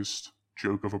biggest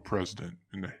joke of a president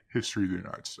in the history of the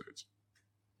United States.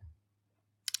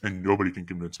 And nobody can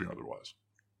convince me otherwise.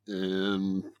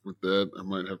 And with that, I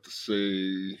might have to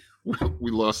say we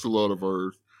lost a lot of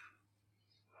our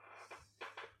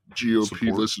GOP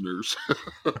Support. Listeners.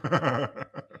 I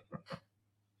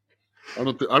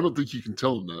don't think you can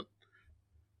tell them that.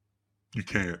 You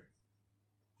can't.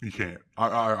 You can't.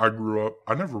 I grew up.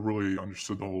 I never really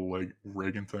understood the whole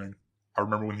Reagan thing. I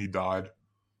remember when he died.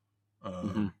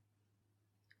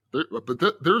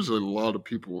 There's a lot of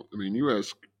people. I mean, you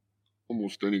ask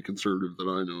almost any conservative that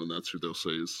I know, and that's who they'll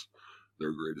say is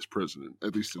their greatest president,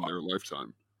 at least in their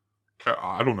lifetime.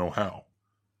 I don't know how.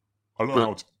 I don't know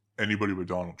how it's anybody but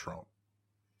Donald Trump.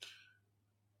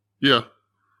 Yeah.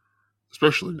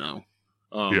 Especially now.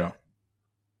 Yeah.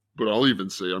 But I'll even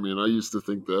say, I mean, I used to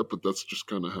think that, but that's just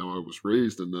kind of how I was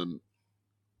raised. And then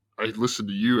I listen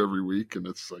to you every week, and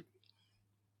it's like,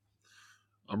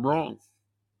 I'm wrong.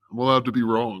 I'm allowed to be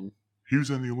wrong. He was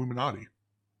in the Illuminati.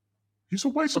 He's a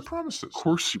white supremacist. Of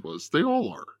course he was. They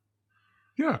all are.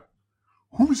 Yeah.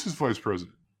 Who was his vice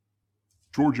president?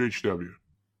 George H.W.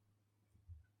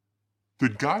 The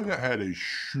guy that had a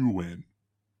shoe-in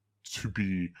to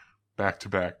be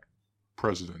back-to-back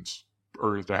presidents,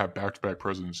 or to have back-to-back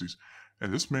presidencies.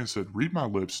 And this man said, read my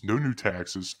lips, no new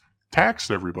taxes, taxed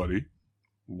everybody,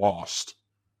 lost.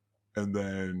 And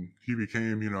then he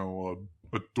became, a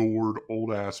adored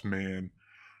old-ass man.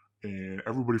 And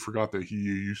everybody forgot that he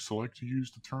used to like to use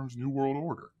the terms New World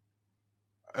Order.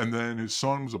 And then his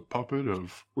son was a puppet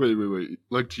of... Wait.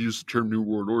 Like to use the term New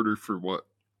World Order for what?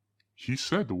 He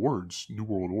said the words New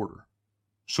World Order.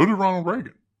 So did Ronald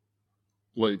Reagan.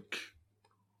 Like...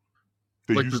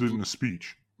 They used it in a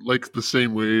speech. Like the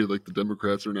same way like the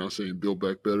Democrats are now saying Build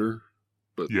Back Better?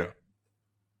 But yeah.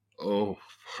 Oh,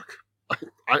 fuck.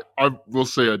 I will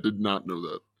say I did not know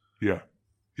that. Yeah.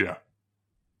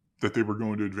 That they were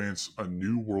going to advance a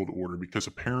new world order because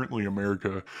apparently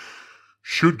America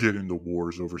should get into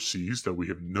wars overseas that we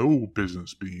have no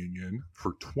business being in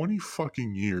for 20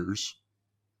 fucking years.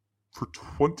 For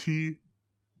 20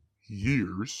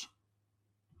 years.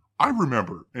 I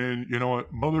remember, and you know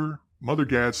what, Mother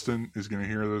Gadsden is going to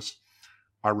hear this.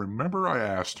 I remember I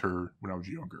asked her when I was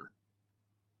younger,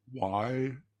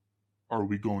 why are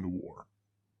we going to war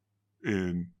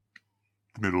in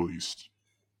the Middle East?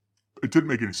 It didn't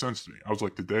make any sense to me. I was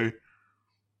like,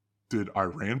 did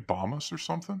Iran bomb us or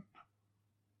something?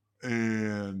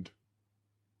 And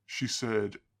she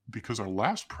said, because our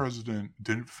last president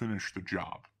didn't finish the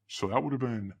job. So that would have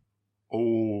been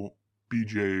old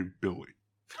BJ Billy.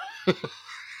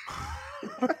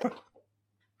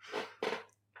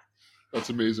 That's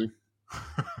amazing.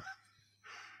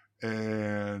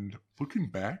 And looking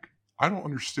back, I don't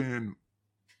understand.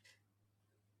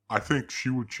 I think she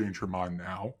would change her mind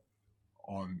now.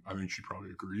 I think she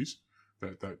probably agrees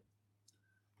that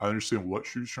I understand what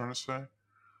she was trying to say,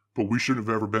 but we shouldn't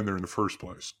have ever been there in the first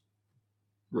place.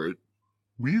 Right.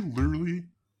 We literally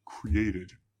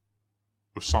created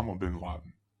Osama bin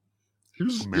Laden. He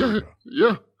was America.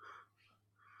 Yeah.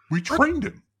 We trained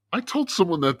him. I told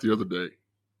someone that the other day,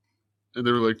 and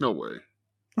they were like, "No way."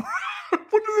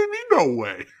 What do they mean, no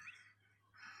way?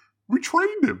 We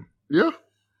trained him. Yeah.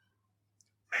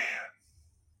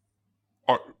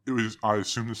 I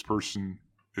assume this person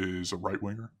is a right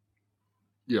winger.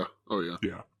 Yeah. Oh yeah.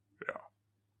 Yeah.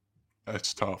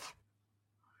 That's tough.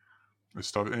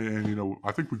 It's tough, and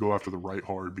I think we go after the right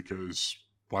hard because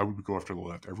why would we go after the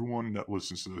left? Everyone that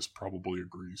listens to this probably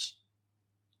agrees.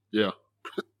 Yeah.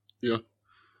 Yeah.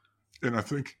 And I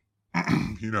think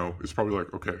it's probably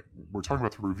like, okay, we're talking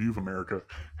about the review of America,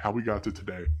 how we got to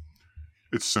today.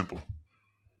 It's simple.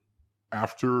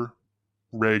 After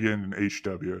Reagan and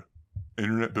HW,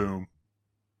 internet boom,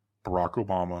 Barack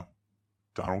Obama,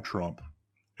 Donald Trump,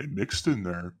 and mixed in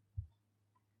there,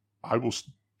 I will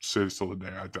say this till the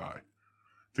day I die,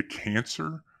 the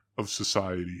cancer of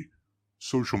society,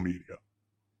 social media.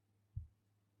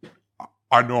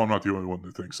 I know I'm not the only one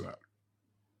that thinks that.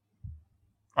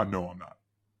 I know I'm not.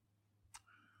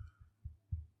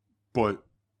 But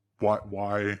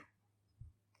why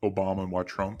Obama and why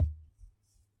Trump?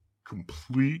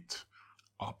 Complete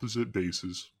opposite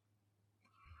bases.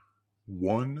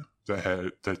 One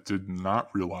that did not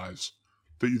realize,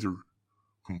 they either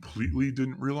completely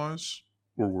didn't realize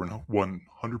or were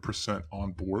 100%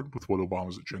 on board with what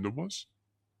Obama's agenda was.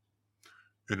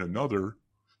 And another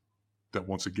that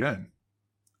once again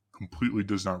completely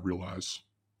does not realize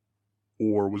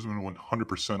or was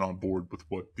 100% on board with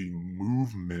what the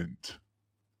movement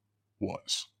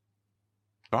was.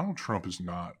 Donald Trump is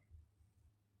not,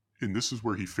 and this is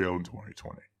where he failed in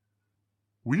 2020.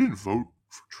 We didn't vote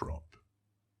for Trump.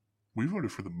 We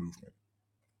voted for the movement.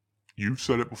 You've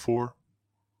said it before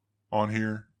on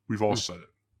here. We've all said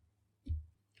it.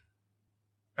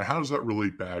 And how does that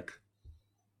relate back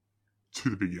to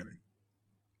the beginning?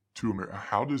 To America?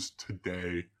 How does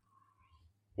today,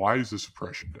 why is this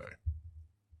Oppression Day?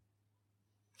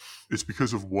 It's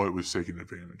because of what it was taken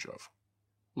advantage of.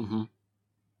 Mm-hmm.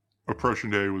 Oppression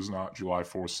Day was not July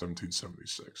 4th,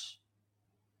 1776.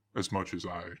 As much as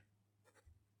I,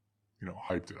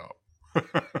 hyped it up.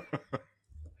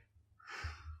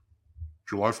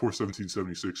 July 4th,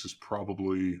 1776 is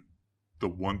probably the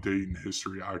one date in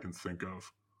history I can think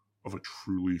of a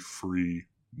truly free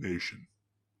nation.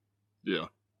 Yeah.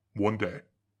 One day.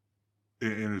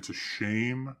 And it's a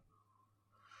shame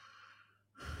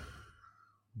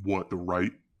what the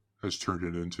right has turned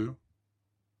it into.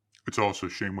 It's also a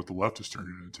shame what the left has turned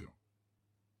it into.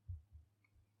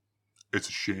 It's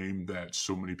a shame that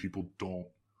so many people don't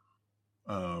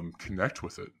connect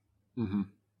with it. Mm-hmm.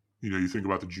 You think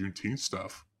about the Juneteenth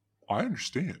stuff. I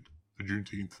understand the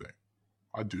Juneteenth thing.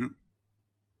 I do.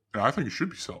 And I think it should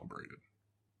be celebrated.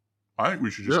 I think we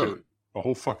should just get a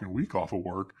whole fucking week off of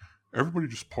work. Everybody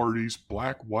just parties,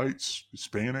 black, whites,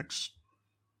 Hispanics,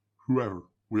 whoever.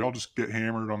 We all just get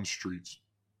hammered on the streets.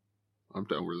 I'm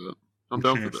down with that. I'm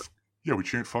down for that. Yeah, we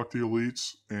chant "fuck the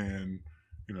elites" and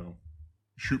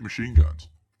shoot machine guns.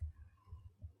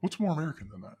 What's more American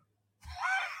than that?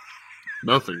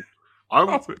 Nothing.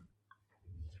 Nothing.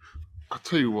 I'll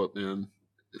tell you what, man.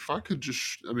 If I could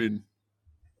just,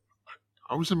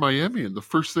 I was in Miami, and the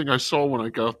first thing I saw when I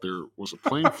got there was a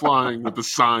plane flying with a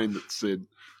sign that said,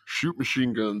 "Shoot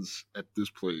machine guns at this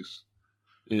place."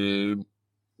 And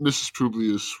Mrs.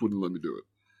 Publius wouldn't let me do it.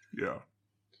 Yeah.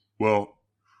 Well,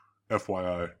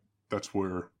 FYI, that's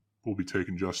where we'll be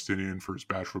taking Justinian for his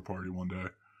bachelor party one day.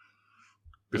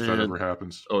 If that ever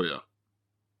happens. Oh, yeah.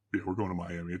 Yeah, we're going to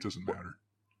Miami. It doesn't matter.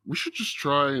 We should just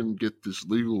try and get this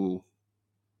legal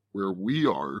where we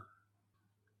are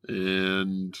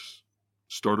and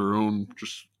start our own,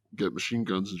 just get machine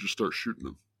guns and just start shooting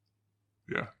them.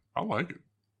 Yeah, I like it.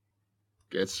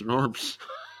 Gats and arms.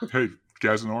 Hey,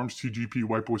 Gas and Arms, TGP,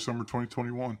 White Boy Summer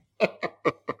 2021.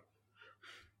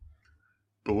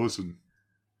 But listen,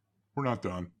 we're not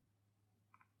done.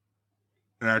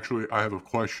 And actually, I have a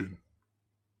question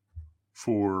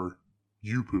for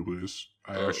you, Publius.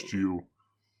 I asked you,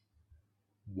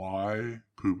 why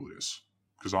Publius?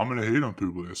 Because I'm going to hate on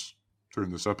Publius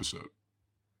during this episode.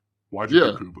 Why'd you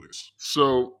pick Publius?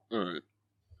 So, all right.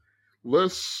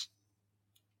 Less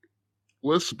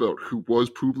about who was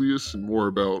Publius and more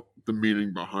about the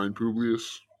meaning behind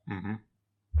Publius. Mm-hmm.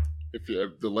 If you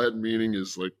have, the Latin meaning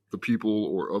is like the people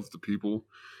or of the people.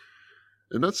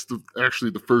 And that's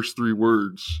actually the first three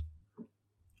words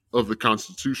of the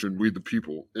Constitution, we the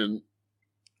people. And,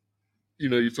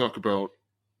 you talk about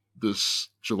this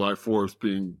July 4th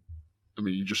being,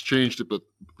 you just changed it, but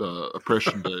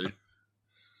Oppression Day.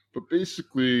 But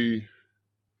basically,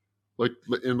 like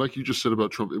you just said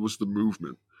about Trump, it was the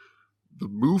movement. The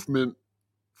movement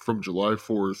from July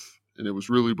 4th, and it was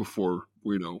really before,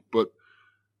 we know, but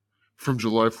from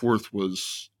July 4th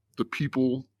was the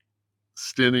people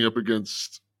standing up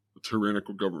against a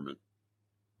tyrannical government.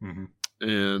 Mm-hmm.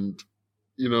 And,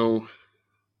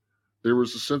 there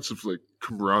was a sense of like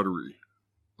camaraderie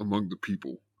among the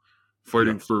people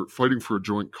fighting for a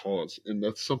joint cause. And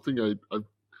that's something I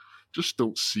just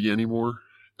don't see anymore.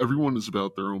 Everyone is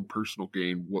about their own personal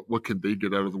gain. What can they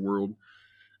get out of the world?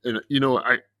 And,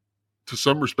 to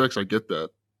some respects, I get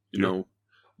that.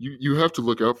 You have to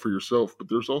look out for yourself, but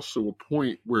there's also a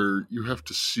point where you have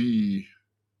to see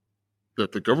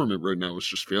that the government right now is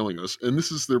just failing us. And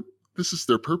this is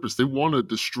their purpose. They want to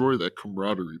destroy that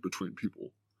camaraderie between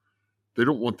people. They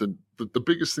don't want the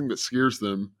biggest thing that scares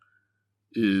them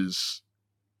is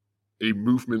a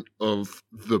movement of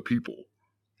the people.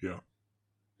 Yeah.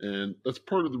 And that's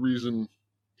part of the reason,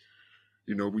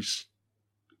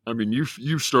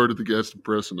 you've started the Gaston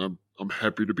Press, and I'm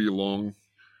happy to be along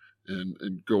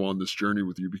and go on this journey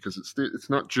with you, because it's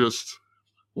not just,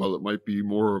 while it might be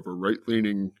more of a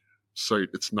right-leaning site,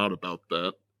 it's not about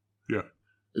that. Yeah.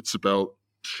 It's about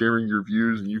sharing your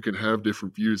views, and you can have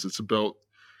different views.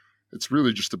 It's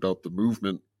really just about the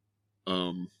movement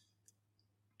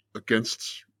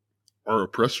against our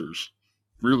oppressors,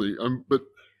 really. But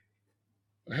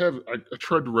I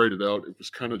tried to write it out. It was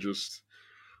kind of just,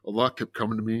 a lot kept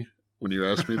coming to me when you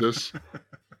asked me this.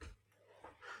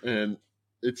 And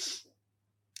it's,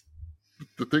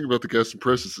 the thing about the Gaston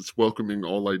Press is it's welcoming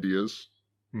all ideas.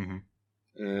 Mm-hmm.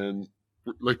 And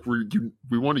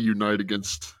we want to unite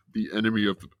against the enemy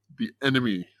of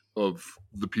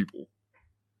the people,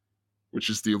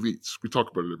 which is the elites. We talk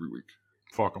about it every week.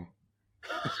 Fuck them.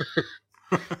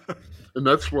 And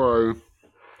that's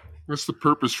the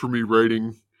purpose for me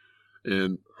writing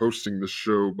and hosting this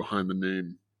show behind the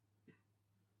name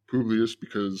Publius,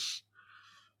 because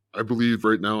I believe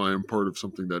right now I am part of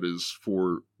something that is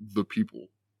for the people.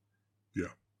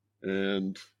 Yeah.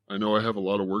 And I know I have a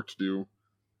lot of work to do,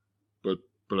 but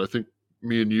I think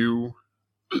me and you,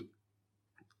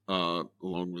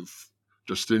 along with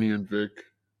Justinian, Vic,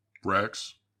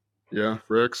 Rex. Yeah,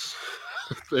 Rex.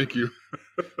 Thank you.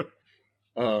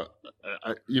 I'd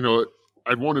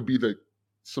want to be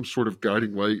some sort of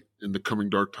guiding light in the coming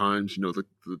dark times. The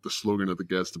slogan of the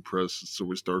Gaston Press, it's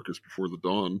always darkest before the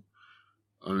dawn.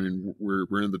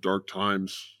 We're in the dark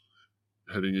times,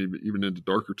 heading even into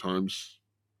darker times.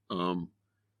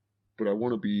 But I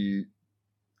want to be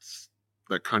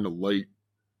that kind of light,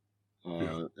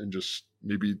 and just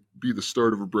maybe be the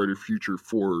start of a brighter future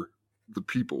for the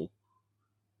people.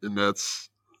 And that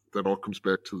all comes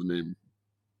back to the name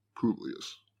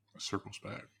Publius. It circles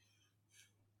back.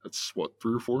 That's what,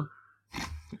 3 or 4?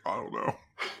 I don't know.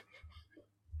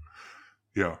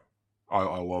 Yeah,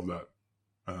 I love that.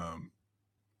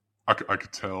 I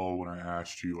could tell when I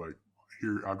asked you, like,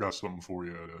 here, I've got something for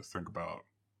you to think about.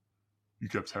 You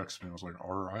kept texting me. I was like,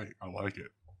 all right, I like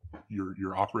it.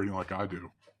 You're operating like I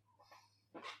do.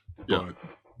 Yeah. But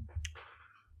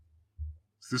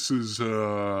this is,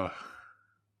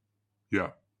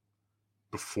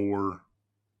 before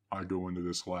I go into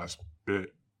this last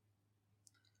bit,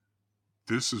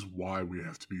 this is why we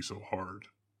have to be so hard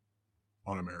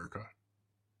on America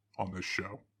on this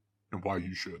show, and why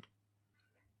you should.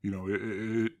 You know,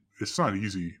 it's not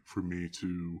easy for me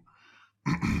to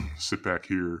sit back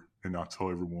here and not tell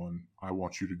everyone, I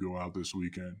want you to go out this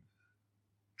weekend,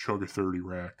 chug a 30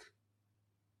 rack,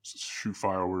 shoot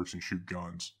fireworks and shoot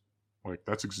guns. Like,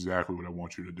 that's exactly what I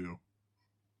want you to do.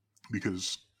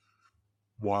 Because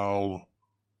while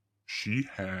she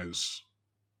has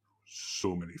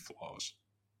so many flaws,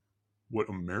 what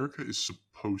America is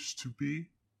supposed to be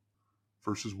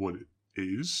versus what it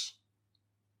is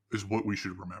what we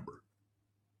should remember.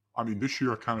 I mean, this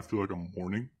year I kind of feel like I'm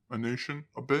mourning a nation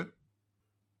a bit.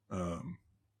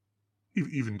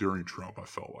 Even during Trump, I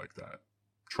felt like that.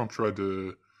 Trump tried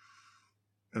to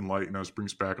enlighten us,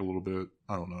 brings back a little bit.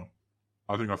 I don't know.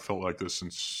 I think I've felt like this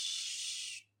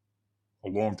since a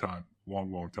long time,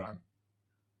 long time.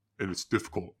 And it's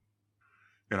difficult.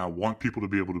 And I want people to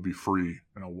be able to be free.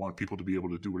 And I want people to be able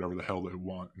to do whatever the hell they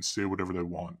want and say whatever they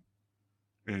want.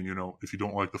 And, you know, if you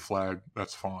don't like the flag,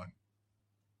 that's fine.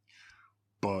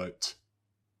 But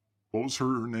what was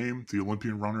her name? The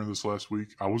Olympian runner this last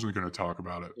week? I wasn't going to talk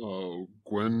about it. Oh,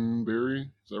 Gwen Berry?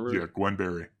 Is that right? Yeah, Gwen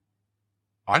Berry.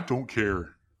 I don't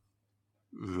care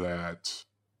that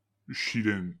she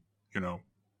didn't, you know,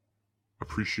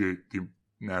 appreciate the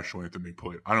national anthem being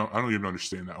played. I don't even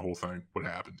understand that whole thing. What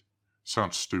happened?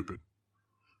 Sounds stupid.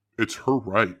 It's her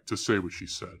right to say what she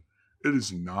said. It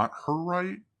is not her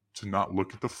right to not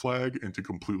look at the flag and to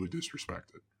completely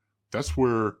disrespect it. That's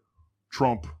where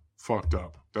Trump fucked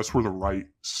up. That's where the right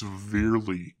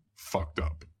severely fucked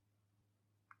up.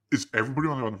 Is everybody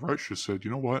on the right just said,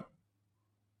 you know what?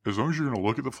 As long as you're going to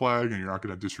look at the flag and you're not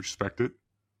going to disrespect it,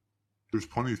 there's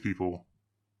plenty of people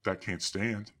that can't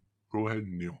stand. Go ahead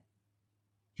and kneel.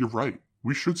 You're right.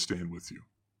 We should stand with you.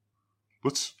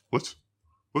 Let's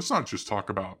not just talk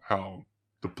about how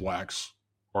the blacks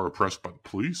are oppressed by the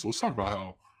police. Let's talk about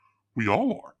how we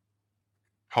all are.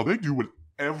 How they do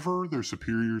whatever their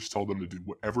superiors tell them to do,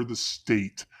 whatever the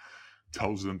state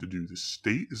tells them to do. The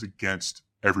state is against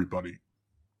everybody.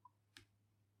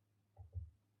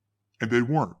 And they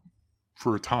weren't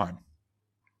for a time.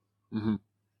 Mm-hmm.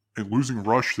 And losing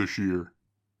Rush this year,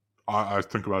 I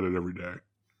think about it every day.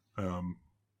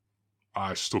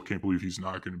 I still can't believe he's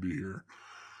not going to be here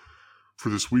for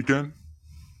this weekend.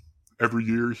 Every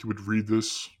year he would read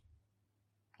this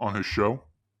on his show.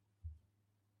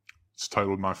 It's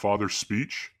titled My Father's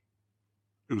Speech.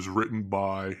 It was written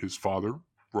by his father,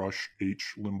 Rush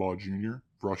H. Limbaugh Jr.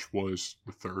 Rush was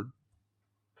the third.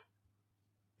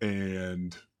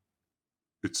 And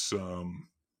it's a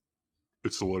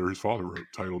letter his father wrote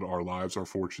titled Our Lives, Our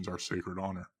Fortunes, Our Sacred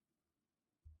Honor.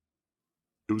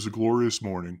 It was a glorious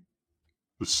morning.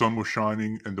 The sun was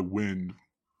shining and the wind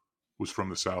was from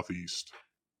the southeast.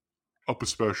 Up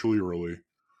especially early,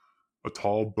 a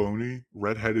tall, bony,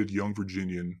 red-headed young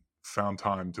Virginian found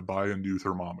time to buy a new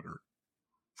thermometer,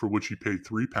 for which he paid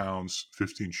 £3,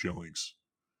 15 shillings.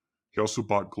 He also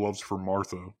bought gloves for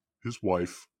Martha, his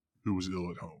wife, who was ill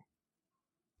at home.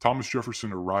 Thomas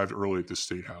Jefferson arrived early at the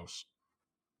State House.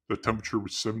 The temperature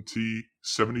was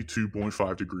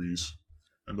 72.5 degrees,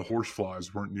 and the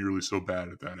horseflies weren't nearly so bad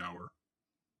at that hour.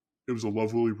 It was a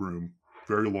lovely room,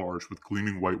 very large, with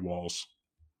gleaming white walls.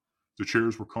 The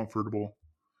chairs were comfortable.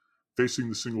 Facing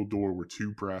the single door were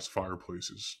 2 brass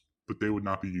fireplaces, but they would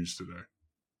not be used today.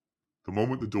 The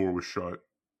moment the door was shut,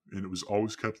 and it was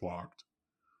always kept locked,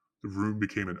 the room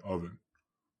became an oven.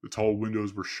 The tall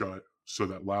windows were shut so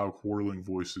that loud quarreling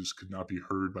voices could not be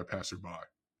heard by passerby.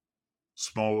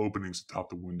 Small openings atop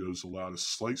the windows allowed a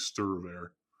slight stir of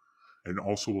air, and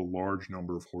also a large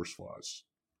number of horseflies.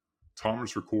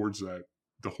 Thomas records that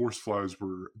the horseflies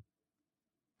were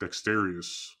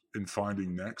dexterous in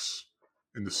finding necks,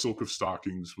 and the silk of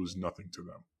stockings was nothing to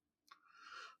them.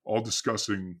 All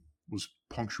discussing was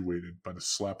punctuated by the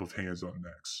slap of hands on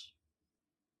necks.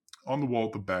 On the wall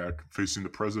at the back, facing the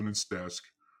president's desk,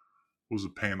 was a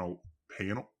panoply?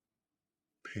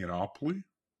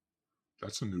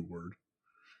 That's a new word.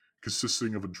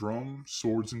 Consisting of a drum,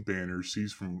 swords, and banners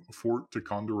seized from Fort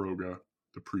Ticonderoga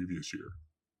the previous year.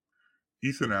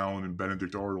 Ethan Allen and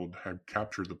Benedict Arnold had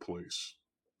captured the place,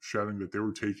 shouting that they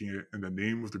were taking it in the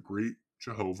name of the great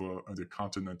Jehovah and the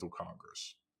Continental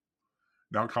Congress.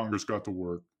 Now Congress got to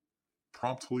work,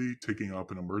 promptly taking up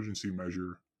an emergency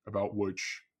measure about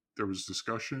which There was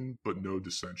discussion, but no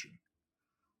dissension.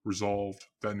 Resolved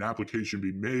that an application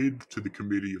be made to the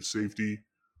Committee of Safety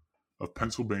of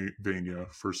Pennsylvania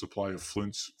for a supply of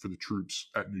flints for the troops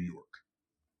at New York.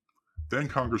 Then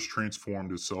Congress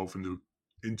transformed itself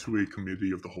into a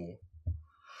committee of the whole.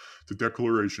 The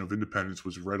Declaration of Independence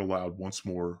was read aloud once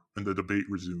more, and the debate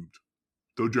resumed.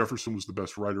 Though Jefferson was the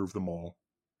best writer of them all,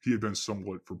 he had been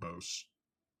somewhat verbose.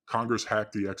 Congress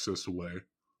hacked the excess away.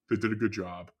 They did a good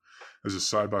job, as a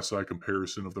side-by-side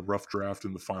comparison of the rough draft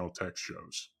and the final text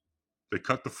shows. They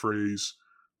cut the phrase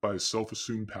by a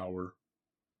self-assumed power.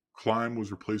 Climb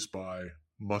was replaced by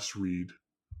must read.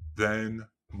 Then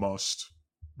must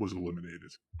was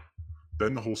eliminated.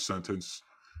 Then the whole sentence,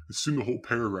 and soon the whole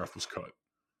paragraph was cut.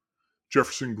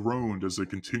 Jefferson groaned as they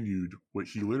continued what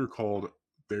he later called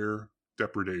their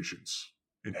depredations.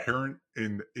 Inherent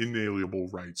and inalienable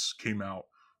rights came out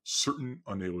certain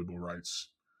unalienable rights.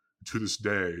 To this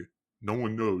day, no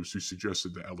one knows who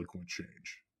suggested the eloquent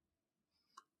change.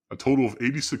 A total of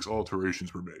 86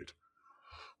 alterations were made.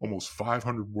 Almost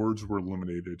 500 words were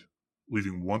eliminated,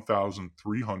 leaving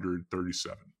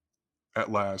 1,337.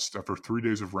 At last, after 3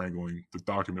 days of wrangling, the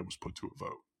document was put to a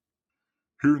vote.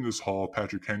 Here in this hall,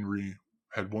 Patrick Henry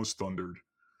had once thundered,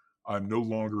 "I am no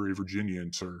longer a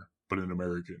Virginian, sir, but an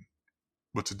American."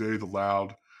 But today the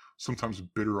loud, sometimes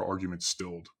bitter argument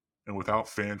stilled, and without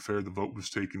fanfare the vote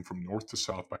was taken from north to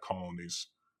south by colonies,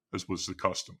 as was the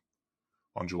custom.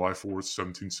 On July 4th,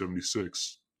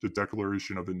 1776, the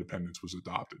Declaration of Independence was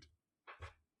adopted.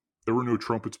 There were no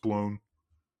trumpets blown.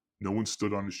 No one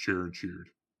stood on his chair and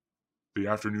cheered. The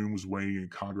afternoon was waning and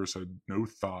Congress had no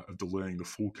thought of delaying the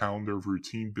full calendar of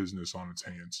routine business on its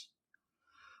hands.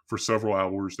 For several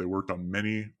hours, they worked on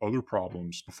many other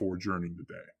problems before adjourning the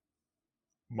day.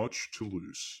 Much to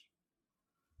lose.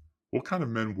 What kind of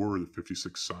men were the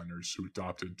 56 signers who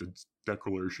adopted the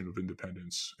Declaration of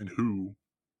Independence and who,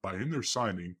 by in their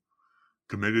signing,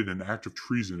 committed an act of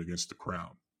treason against the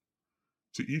crown?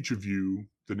 To each of you,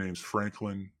 the names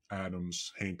Franklin,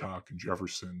 Adams, Hancock, and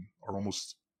Jefferson are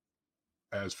almost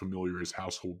as familiar as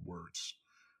household words.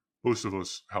 Most of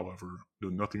us, however, know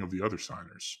nothing of the other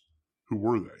signers. Who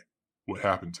were they? What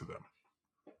happened to them?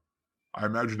 I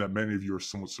imagine that many of you are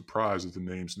somewhat surprised at the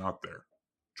names not there.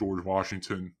 George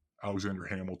Washington, Alexander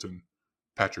Hamilton,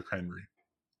 Patrick Henry,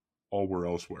 all were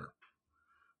elsewhere.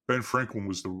 Ben Franklin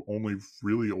was the only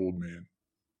really old man.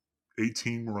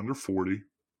 18 were under 40,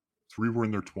 3 were in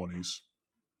their 20s.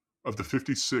 Of the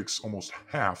 56, almost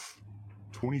half,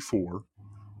 24,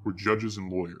 were judges and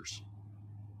lawyers.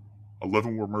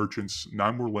 11 were merchants,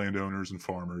 9 were landowners and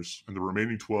farmers, and the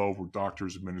remaining 12 were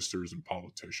doctors, ministers, and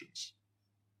politicians.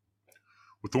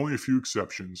 With only a few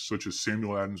exceptions, such as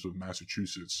Samuel Adams of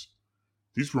Massachusetts,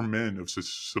 these were men of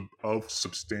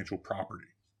substantial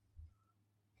property.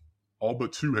 All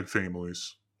but 2 had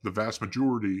families. The vast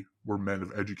majority were men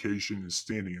of education and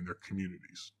standing in their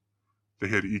communities. They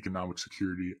had economic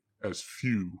security as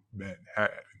few men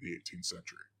had in the 18th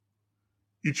century.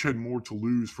 Each had more to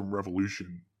lose from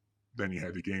revolution than he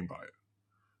had to gain by it.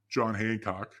 John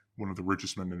Hancock, one of the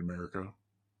richest men in America,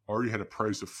 already had a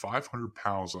price of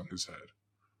 £500 on his head.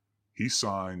 He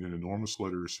signed an enormous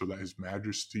letter so that His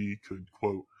Majesty could,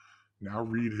 quote, now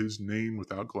read his name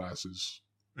without glasses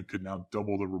and could now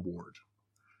double the reward.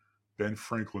 Ben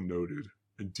Franklin noted,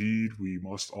 indeed, we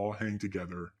must all hang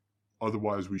together,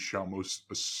 otherwise we shall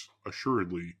most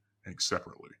assuredly hang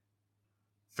separately.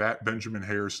 Fat Benjamin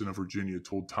Harrison of Virginia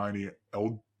told tiny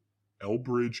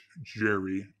Elbridge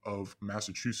Gerry of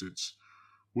Massachusetts,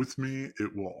 with me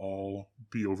it will all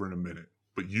be over in a minute,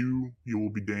 but you will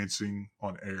be dancing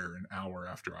on air an hour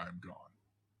after I am gone.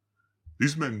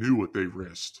 These men knew what they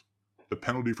risked. The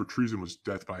penalty for treason was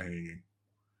death by hanging.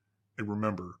 And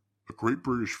remember, a great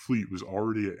British fleet was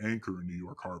already at anchor in New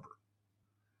York Harbor.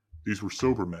 These were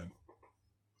sober men.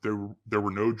 There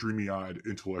were no dreamy-eyed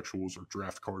intellectuals or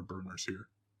draft card burners here.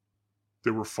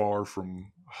 They were far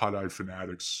from hot-eyed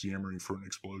fanatics yammering for an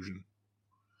explosion.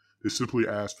 They simply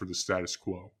asked for the status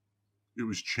quo. It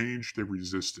was change they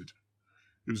resisted.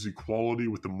 It was equality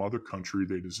with the mother country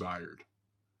they desired.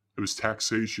 It was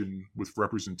taxation with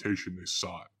representation they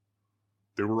sought.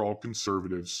 They were all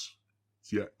conservatives,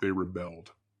 yet they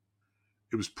rebelled.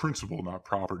 It was principle, not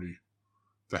property,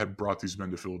 that had brought these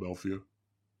men to Philadelphia.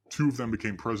 2 of them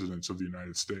became presidents of the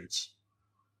United States.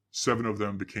 7 of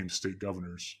them became state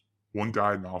governors. 1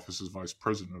 died in office as vice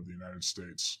president of the United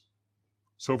States.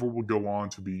 Several would go on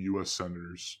to be U.S.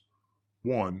 senators.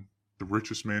 1, the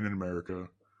richest man in America,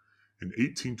 in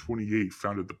 1828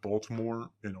 founded the Baltimore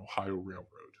and Ohio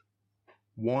Railroad.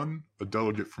 1, a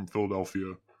delegate from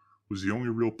Philadelphia, was the only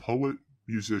real poet,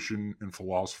 musician, and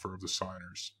philosopher of the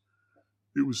signers.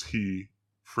 It was he,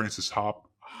 Francis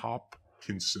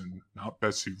Hopkinson, not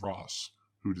Betsy Ross,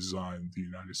 who designed the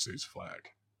United States flag.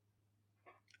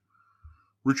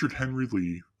 Richard Henry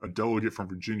Lee, a delegate from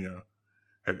Virginia,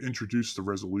 had introduced the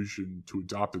resolution to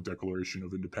adopt the Declaration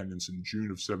of Independence in June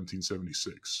of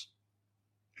 1776.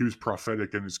 He was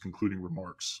prophetic in his concluding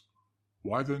remarks.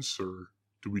 Why then, sir,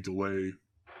 do we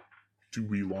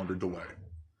longer delay?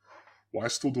 Why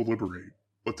still deliberate?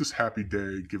 Let this happy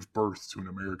day give birth to an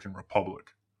American republic.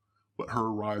 Let her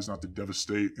arise not to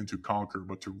devastate and to conquer,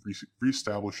 but to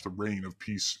reestablish the reign of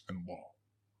peace and law.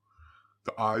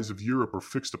 The eyes of Europe are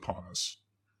fixed upon us.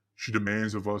 She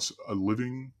demands of us a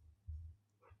living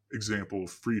example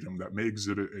of freedom that may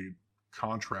exhibit a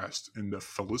contrast in the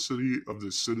felicity of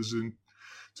the citizen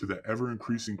to the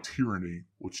ever-increasing tyranny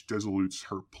which dissolutes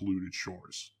her polluted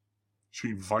shores. She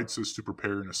invites us to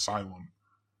prepare an asylum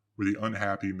where the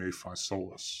unhappy may find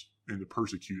solace and the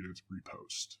persecuted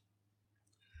repost.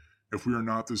 If we are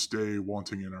not this day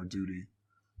wanting in our duty,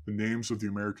 the names of the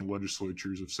American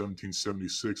legislatures of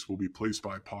 1776 will be placed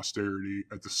by posterity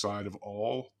at the side of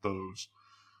all those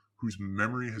whose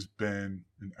memory has been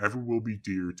and ever will be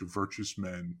dear to virtuous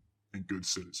men and good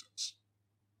citizens.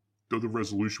 Though the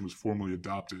resolution was formally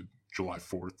adopted July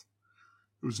 4th,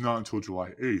 it was not until July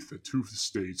 8th that two of the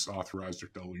states authorized their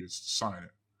delegates to sign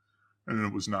it, and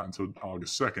it was not until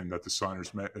August 2nd that the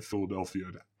signers met at Philadelphia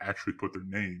to actually put their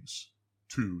names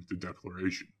to the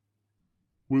Declaration.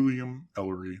 William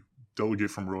Ellery,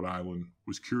 delegate from Rhode Island,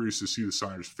 was curious to see the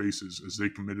signers' faces as they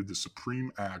committed the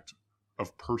supreme act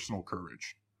of personal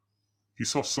courage. He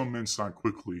saw some men sign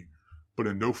quickly, but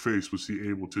in no face was he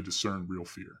able to discern real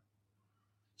fear.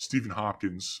 Stephen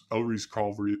Hopkins, Ellery's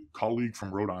colleague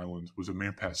from Rhode Island, was a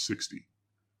man past 60.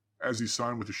 As he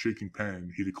signed with a shaking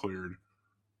pen, he declared,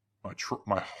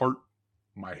 my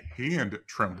hand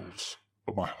trembles,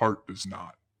 but my heart does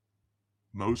not.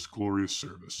 Most glorious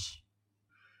service.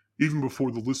 Even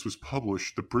before the list was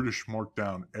published, the British marked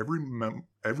down every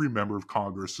member of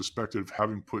Congress suspected of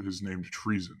having put his name to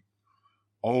treason.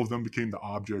 All of them became the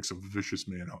objects of vicious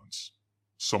manhunts.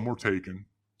 Some were taken.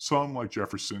 Some, like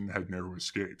Jefferson, had narrow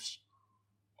escapes.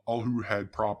 All who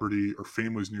had property or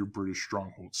families near British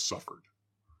strongholds suffered.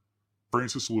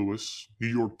 Francis Lewis, New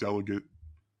York delegate,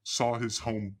 saw his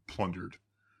home plundered,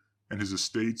 and his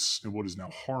estates in what is now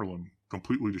Harlem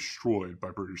completely destroyed by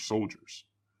British soldiers.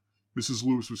 Mrs.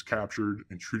 Lewis was captured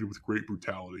and treated with great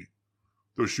brutality,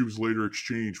 though she was later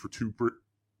exchanged for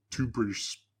two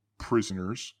British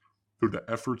prisoners. Through the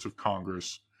efforts of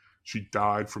Congress, she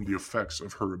died from the effects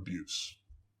of her abuse.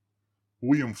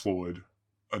 William Floyd,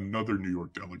 another New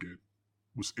York delegate,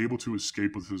 was able to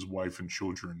escape with his wife and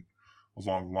children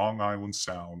along Long Island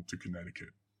Sound to Connecticut,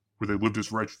 where they lived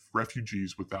as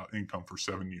refugees without income for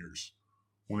 7 years.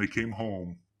 When they came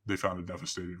home, they found a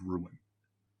devastated ruin.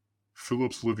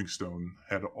 Phillips Livingstone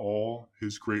had all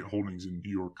his great holdings in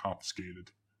New York confiscated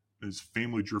and his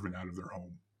family driven out of their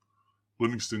home.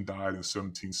 Livingston died in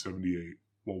 1778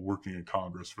 while working in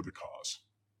Congress for the cause.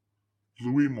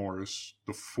 Louis Morris,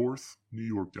 the fourth New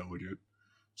York delegate,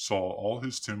 saw all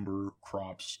his timber,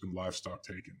 crops, and livestock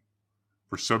taken.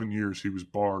 For 7 years, he was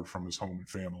barred from his home and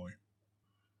family.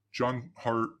 John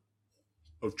Hart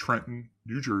of Trenton,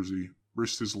 New Jersey,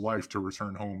 risked his life to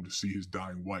return home to see his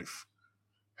dying wife.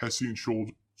 Hessian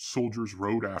soldiers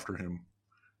rode after him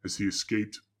as he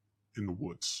escaped in the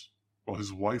woods. While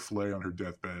his wife lay on her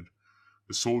deathbed,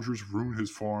 the soldiers ruined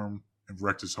his farm and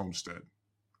wrecked his homestead.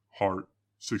 Hart,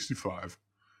 65,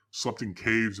 slept in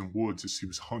caves and woods as he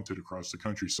was hunted across the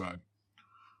countryside.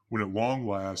 When at long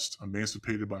last,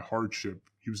 emancipated by hardship,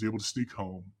 he was able to sneak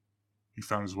home, he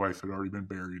found his wife had already been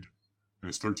buried and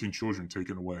his 13 children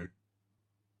taken away.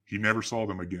 He never saw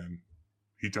them again.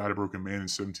 He died a broken man in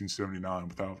 1779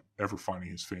 without ever finding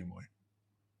his family.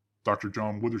 Dr.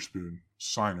 John Witherspoon,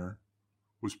 signer,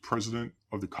 was president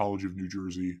of the College of New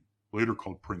Jersey, later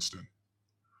called Princeton.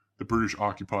 The British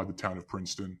occupied the town of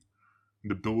Princeton and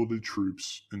debilitated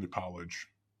troops in the college.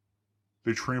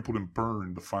 They trampled and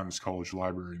burned the finest college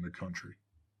library in the country.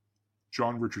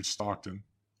 John Richard Stockton,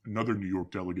 another New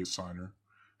York delegate signer,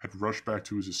 had rushed back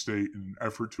to his estate in an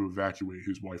effort to evacuate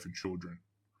his wife and children.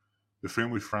 The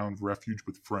family found refuge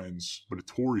with friends, but a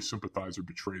Tory sympathizer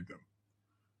betrayed them.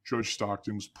 Judge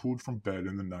Stockton was pulled from bed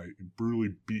in the night and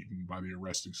brutally beaten by the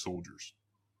arresting soldiers.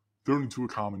 Thrown into a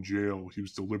common jail, he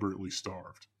was deliberately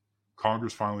starved.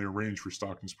 Congress finally arranged for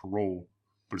Stockton's parole,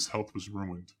 but his health was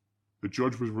ruined. The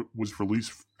judge was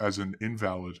released as an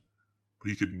invalid, but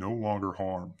he could no longer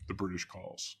harm the British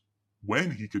cause.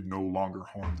 When he could no longer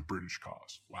harm the British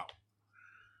cause. Wow.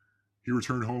 He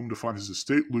returned home to find his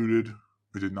estate looted,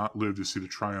 but did not live to see the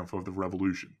triumph of the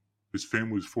revolution. His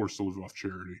family was forced to live off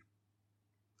charity.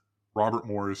 Robert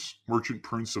Morris, merchant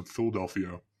prince of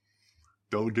Philadelphia,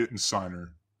 delegate and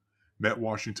signer, met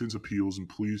Washington's appeals and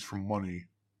pleas for money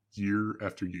year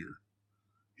after year.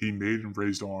 He made and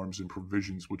raised arms and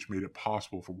provisions which made it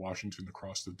possible for Washington to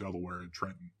cross the Delaware at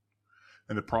Trenton.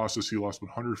 In the process, he lost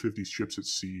 150 ships at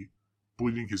sea,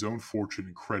 bleeding his own fortune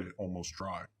and credit almost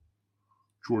dry.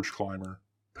 George Clymer,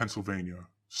 Pennsylvania,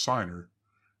 signer,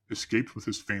 escaped with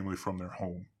his family from their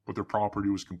home, but their property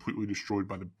was completely destroyed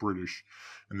by the British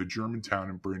in the Germantown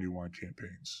and Brandywine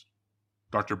campaigns.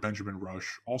 Dr. Benjamin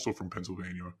Rush, also from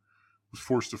Pennsylvania, was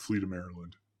forced to flee to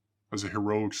Maryland. As a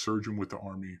heroic surgeon with the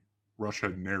army, Rush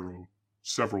had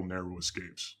several narrow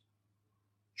escapes.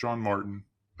 John Martin,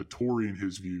 a Tory in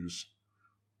his views,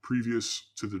 previous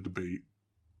to the debate,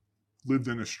 lived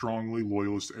in a strongly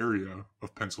loyalist area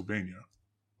of Pennsylvania.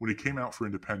 When he came out for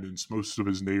independence, most of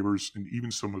his neighbors and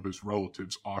even some of his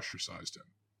relatives ostracized him.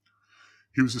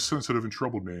 He was a sensitive and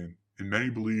troubled man, and many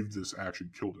believed this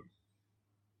action killed him.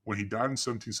 When he died in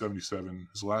 1777,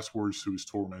 his last words to his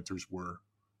tormentors were,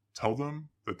 "Tell them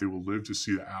that they will live to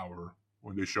see the hour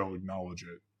when they shall acknowledge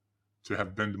it, to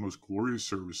have been the most glorious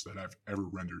service that I've ever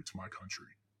rendered to my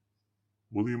country."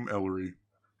 William Ellery,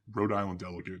 Rhode Island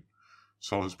delegate,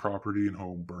 saw his property and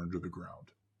home burned to the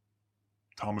ground.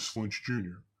 Thomas Lynch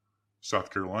Jr.,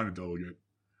 South Carolina delegate,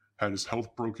 had his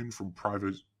health broken from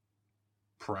privation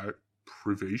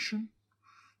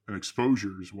and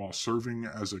exposures while serving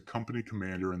as a company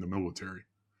commander in the military.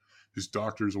 His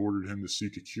doctors ordered him to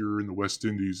seek a cure in the West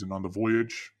Indies, and on the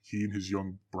voyage, he and his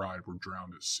young bride were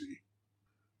drowned at sea.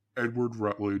 Edward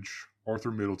Rutledge,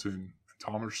 Arthur Middleton, and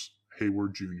Thomas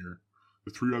Hayward Jr.,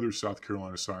 the three other South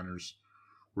Carolina signers,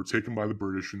 were taken by the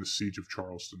British in the siege of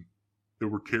Charleston. They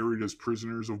were carried as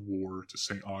prisoners of war to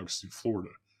St. Augustine,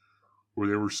 Florida, where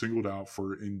they were singled out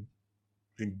for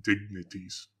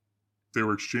indignities. They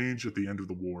were exchanged at the end of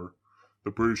the war,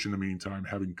 the British in the meantime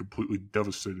having completely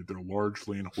devastated their large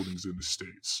land holdings in the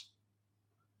States.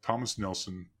 Thomas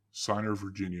Nelson, signer of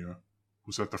Virginia,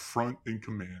 was at the front in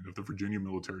command of the Virginia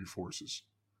military forces.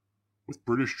 With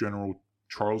British General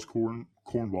Charles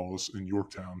Cornwallis in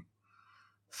Yorktown,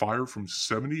 fire from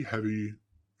 70 heavy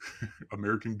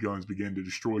American guns began to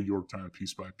destroy Yorktown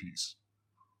piece by piece.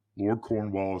 Lord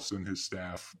Cornwallis and his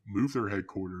staff moved their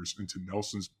headquarters into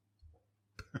Nelson's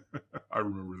I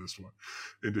remember this one,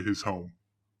 into his home.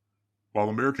 While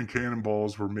American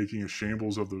cannonballs were making a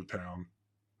shambles of the town,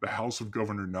 the house of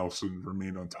Governor Nelson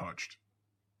remained untouched.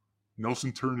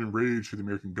 Nelson turned in rage to the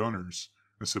American gunners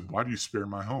and said, "Why do you spare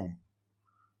my home?"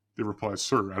 They replied,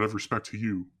 "Sir, out of respect to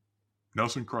you."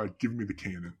 Nelson cried, "Give me the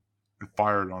cannon," and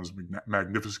fired on his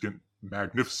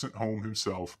magnificent home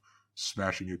himself,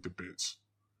 smashing it to bits.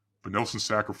 But Nelson's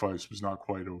sacrifice was not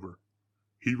quite over.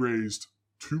 He raised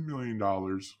 $2 million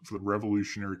for the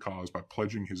revolutionary cause by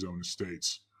pledging his own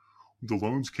estates. When the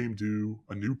loans came due,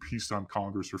 a new peacetime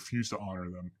Congress refused to honor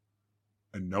them,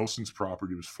 and Nelson's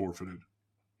property was forfeited.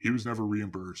 He was never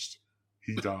reimbursed.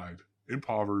 He died,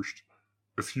 impoverished,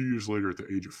 a few years later at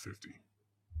the age of 50.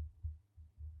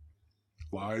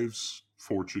 Lives,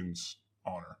 fortunes,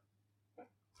 honor.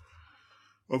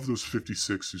 Of those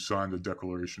 56 who signed the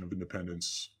Declaration of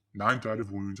Independence, 9 died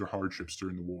of wounds or hardships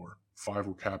during the war. 5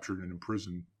 were captured and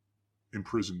imprisoned,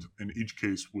 in each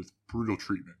case with brutal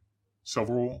treatment.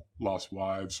 Several lost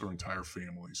wives or entire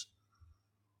families.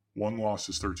 One lost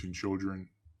his 13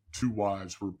 children. 2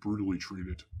 wives were brutally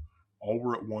treated. All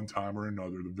were at one time or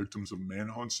another the victims of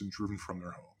manhunts and driven from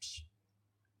their homes.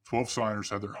 12 signers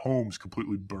had their homes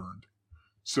completely burned.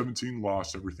 17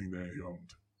 lost everything they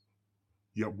owned.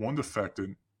 Yet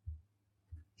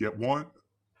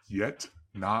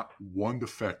not one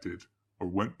defected or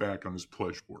went back on his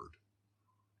pledged word.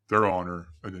 Their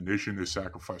honor and the nation they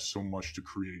sacrificed so much to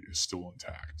create is still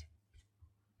intact.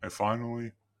 And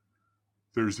finally,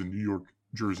 there's the New York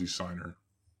Jersey signer,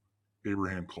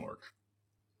 Abraham Clark.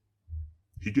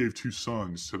 He gave 2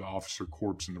 sons to the officer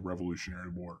corps in the Revolutionary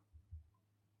War.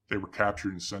 They were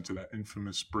captured and sent to that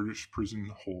infamous British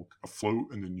prison hulk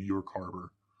afloat in the New York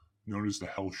harbor, known as the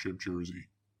Hell Ship Jersey,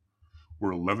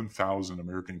 where 11,000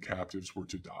 American captives were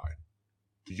to die.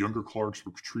 The younger Clarks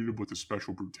were treated with a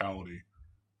special brutality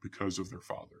because of their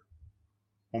father.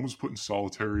 One was put in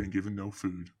solitary and given no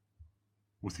food.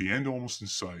 With the end almost in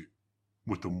sight,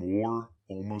 with the war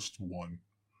almost won,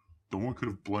 no one could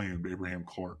have blamed Abraham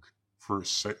Clark for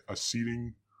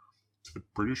acceding to the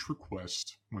British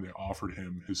request when they offered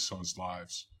him his sons'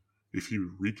 lives if he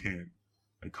would recant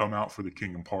and come out for the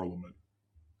king and parliament.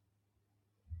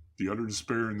 The utter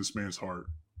despair in this man's heart,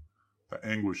 the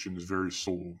anguish in his very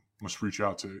soul, must reach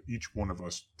out to each one of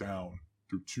us down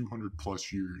through 200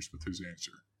 plus years with his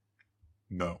answer.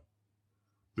 No.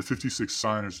 The 56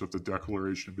 signers of the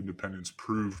Declaration of Independence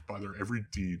proved by their every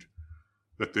deed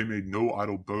that they made no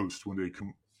idle boast when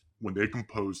they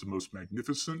composed the most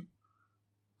magnificent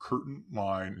curtain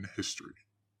line in history.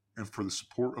 And for the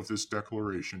support of this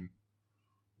declaration,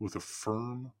 with a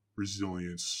firm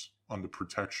resilience on the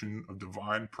protection of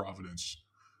divine providence,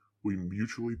 we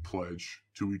mutually pledge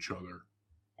to each other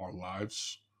our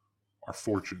lives, our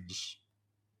fortunes,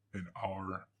 and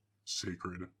our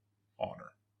sacred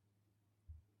honor.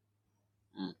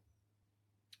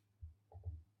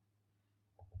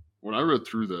 When I read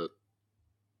through that,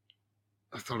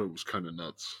 I thought it was kind of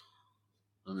nuts.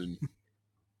 I mean,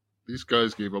 these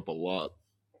guys gave up a lot.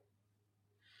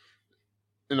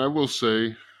 And I will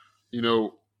say, you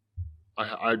know,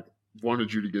 I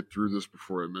wanted you to get through this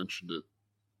before I mentioned it.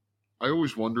 I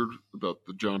always wondered about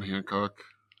the John Hancock.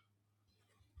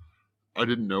 I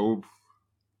didn't know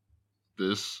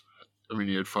this. I mean,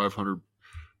 he had 500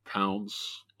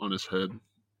 pounds on his head.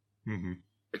 Mm-hmm.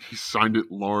 He signed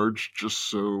it large just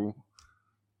so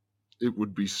it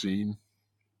would be seen.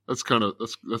 That's a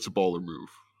baller move.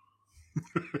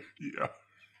 Yeah.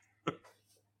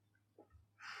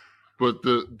 But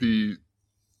the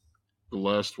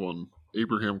last one,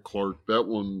 Abraham Clark, that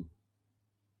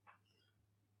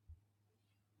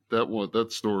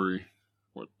story.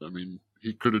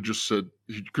 He could have just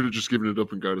given it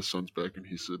up and got his sons back, and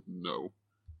he said no.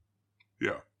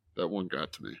 Yeah. That one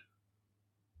got to me.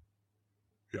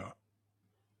 Yeah.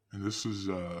 And this is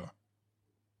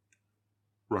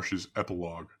Rush's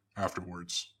epilogue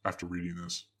afterwards, after reading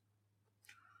this.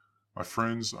 My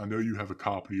friends, I know you have a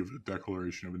copy of the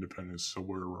Declaration of Independence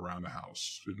somewhere around the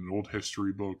house. In an old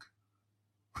history book,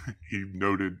 he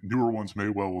noted, newer ones may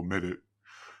well omit it,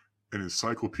 an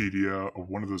encyclopedia of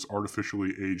one of those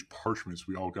artificially aged parchments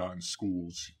we all got in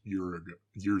schools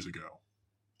years ago.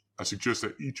 I suggest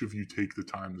that each of you take the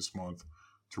time this month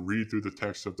to read through the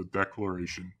text of the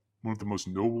Declaration, one of the most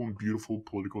noble and beautiful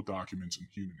political documents in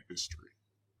human history.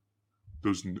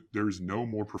 There is no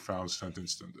more profound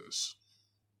sentence than this.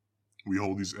 We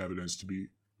hold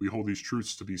these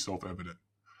truths to be self-evident,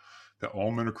 that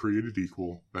all men are created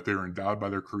equal, that they are endowed by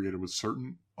their Creator with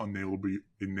certain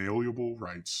inalienable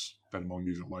rights, that among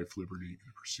these are life, liberty, and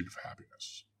the pursuit of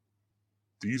happiness.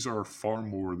 These are far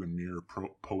more than mere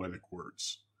poetic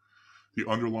words. The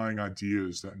underlying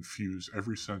ideas that infuse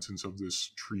every sentence of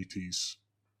this treatise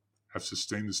have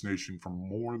sustained this nation for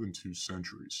more than 2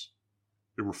 centuries.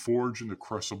 They were forged in the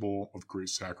crucible of great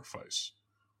sacrifice.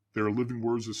 They are living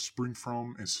words that spring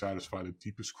from and satisfy the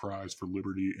deepest cries for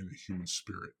liberty in the human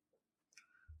spirit.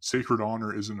 Sacred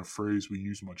honor isn't a phrase we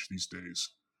use much these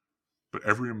days, but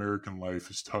every American life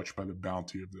is touched by the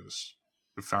bounty of this,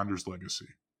 the founder's legacy.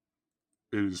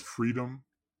 It is freedom,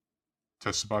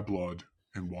 tested by blood,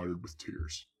 and watered with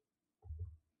tears.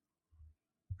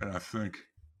 And I think,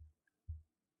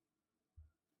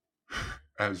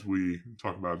 as we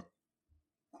talk about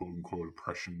quote-unquote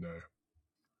Oppression Day,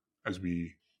 as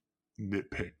we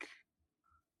nitpick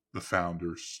the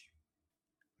founders,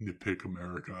 nitpick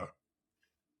America,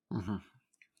 mm-hmm.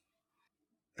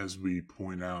 as we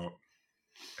point out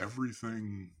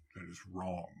everything that is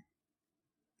wrong,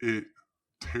 it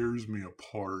tears me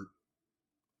apart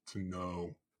to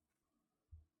know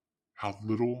how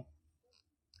little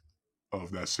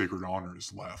of that sacred honor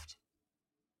is left.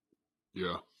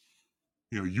 Yeah.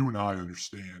 You and I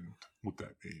understand what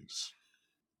that means.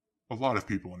 A lot of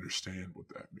people understand what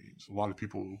that means. A lot of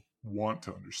people want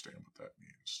to understand what that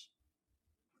means.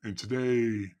 And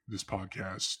today, this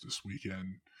podcast, this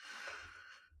weekend,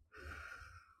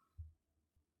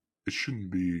 it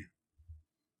shouldn't be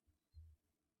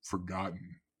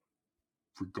forgotten,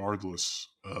 regardless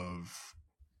of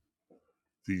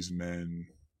these men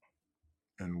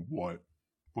and what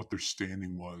their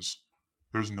standing was.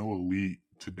 There's no elite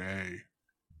today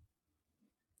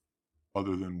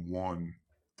other than one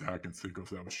that I can think of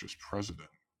that was just president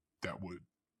that would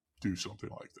do something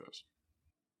like this.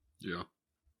 Yeah.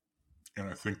 And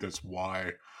I think that's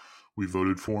why we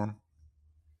voted for him.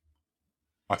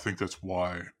 I think that's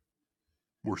why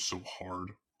we're so hard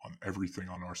on everything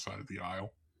on our side of the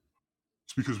aisle.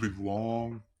 It's because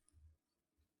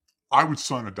I would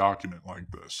sign a document like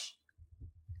this.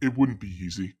 It wouldn't be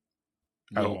easy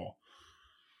at all.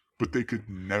 But they could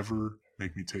never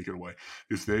make me take it away.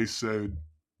 If they said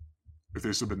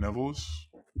Benevolus,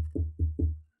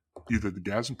 either the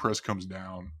Gadsden Press comes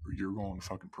down or you're going to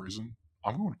fucking prison,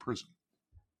 I'm going to prison.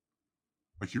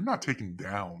 Like, you're not taken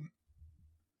down.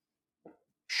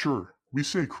 Sure, we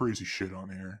say crazy shit on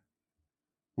air.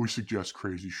 We suggest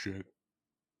crazy shit.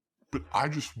 But I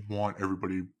just want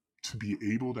everybody to be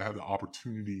able to have the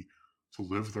opportunity to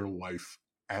live their life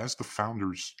as the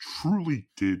founders truly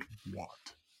did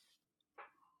want.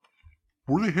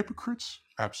 Were they hypocrites?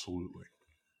 Absolutely.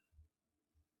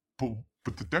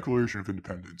 But the Declaration of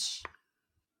Independence,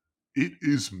 it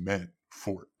is meant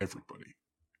for everybody.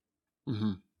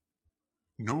 Mm-hmm.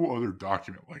 No other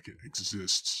document like it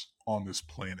exists on this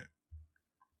planet.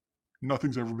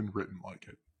 Nothing's ever been written like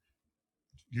it.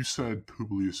 You said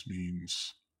Publius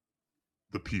means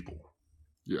the people.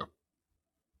 Yeah.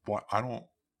 But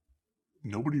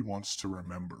nobody wants to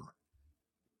remember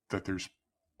that there's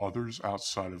others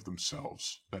outside of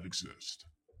themselves that exist.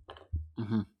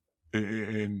 Mm-hmm.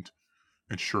 And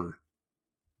sure,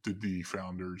 did the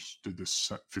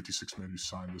 56 men who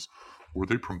signed this, were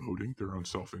they promoting their own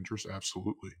self-interest?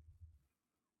 Absolutely.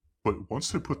 But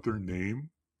once they put their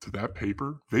name to that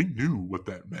paper, they knew what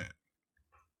that meant.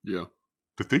 Yeah.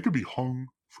 That they could be hung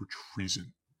for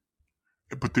treason.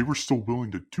 But they were still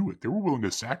willing to do it. They were willing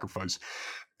to sacrifice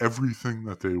everything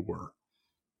that they were.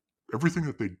 Everything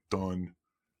that they'd done.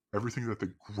 Everything that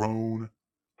they'd grown,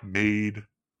 made,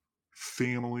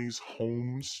 families,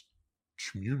 homes,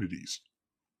 communities.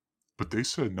 But they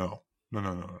said, no.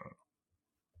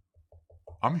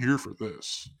 I'm here for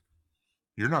this.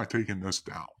 You're not taking this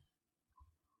down.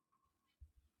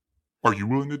 Are you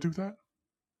willing to do that?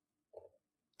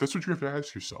 That's what you have to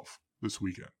ask yourself this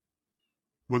weekend.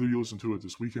 Whether you listen to it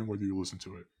this weekend, whether you listen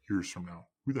to it years from now,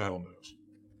 who the hell knows?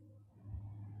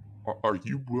 Are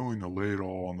you willing to lay it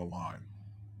all on the line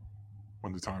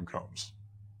when the time comes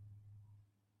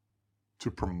to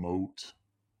promote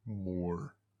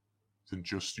more than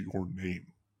just your name?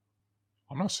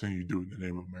 I'm not saying you do it in the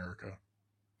name of America.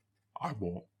 I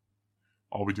won't.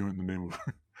 I'll be doing it in the name of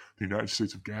the United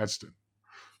States of Gadsden.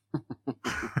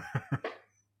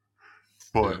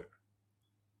 But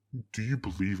do you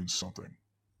believe in something?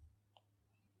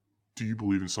 Do you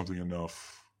believe in something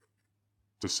enough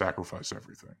to sacrifice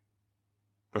everything?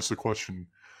 That's the question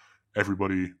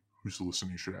everybody who's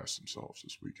listening should ask themselves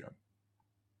this weekend.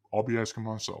 I'll be asking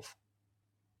myself.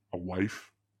 A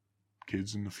wife,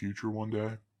 kids in the future one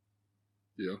day.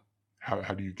 Yeah.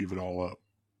 How do you give it all up?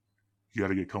 You got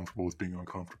to get comfortable with being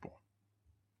uncomfortable.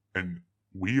 And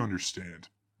we understand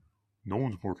no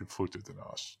one's more conflicted than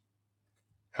us.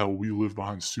 Hell, we live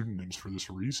behind pseudonyms for this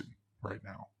reason right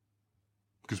now.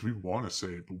 Because we want to say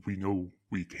it, but we know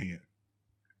we can't.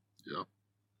 Yeah.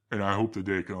 And I hope the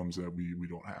day comes that we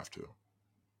don't have to.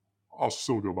 I'll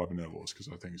still go by Benevolus because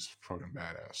I think he's fucking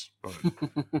badass. But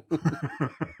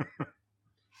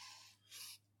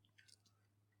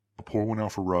a pour one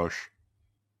out for Rush.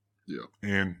 Yeah.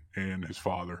 And his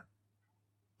father.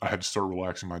 I had to start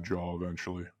relaxing my jaw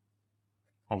eventually.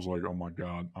 I was like, oh my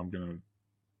God, I'm going to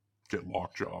get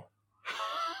lockjaw.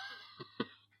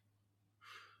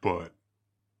 But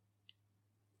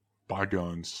buy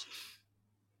guns.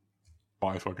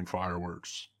 Buy fucking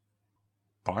fireworks.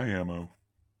 Buy ammo.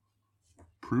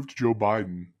 Prove to Joe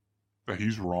Biden that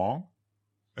he's wrong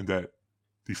and that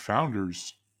the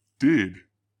founders did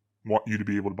want you to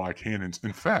be able to buy cannons.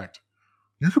 In fact,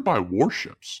 you could buy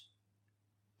warships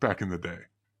back in the day.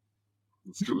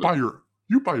 You could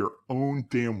buy your own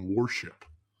damn warship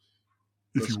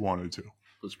if you wanted to.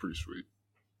 That's pretty sweet.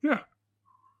 Yeah.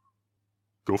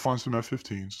 Go find some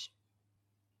F-15s.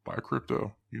 Buy a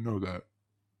crypto. You know that.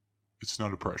 It's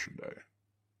not Oppression Day.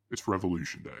 It's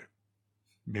Revolution Day.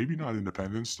 Maybe not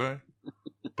Independence Day,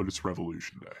 but it's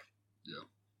Revolution Day. Yeah.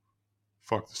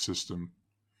 Fuck the system.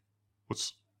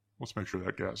 Let's make sure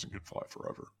that Gadsden can fly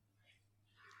forever.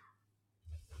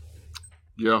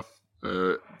 Yeah.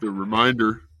 The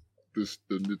reminder, the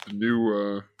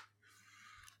new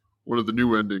one of the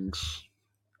new endings.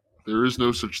 There is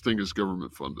no such thing as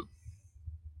government funded.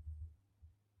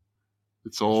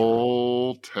 It's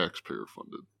all taxpayer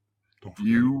funded.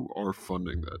 You are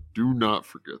funding that. Do not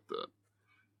forget that.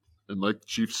 And like the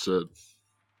chief said,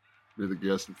 may the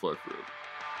Gadsden fly forever.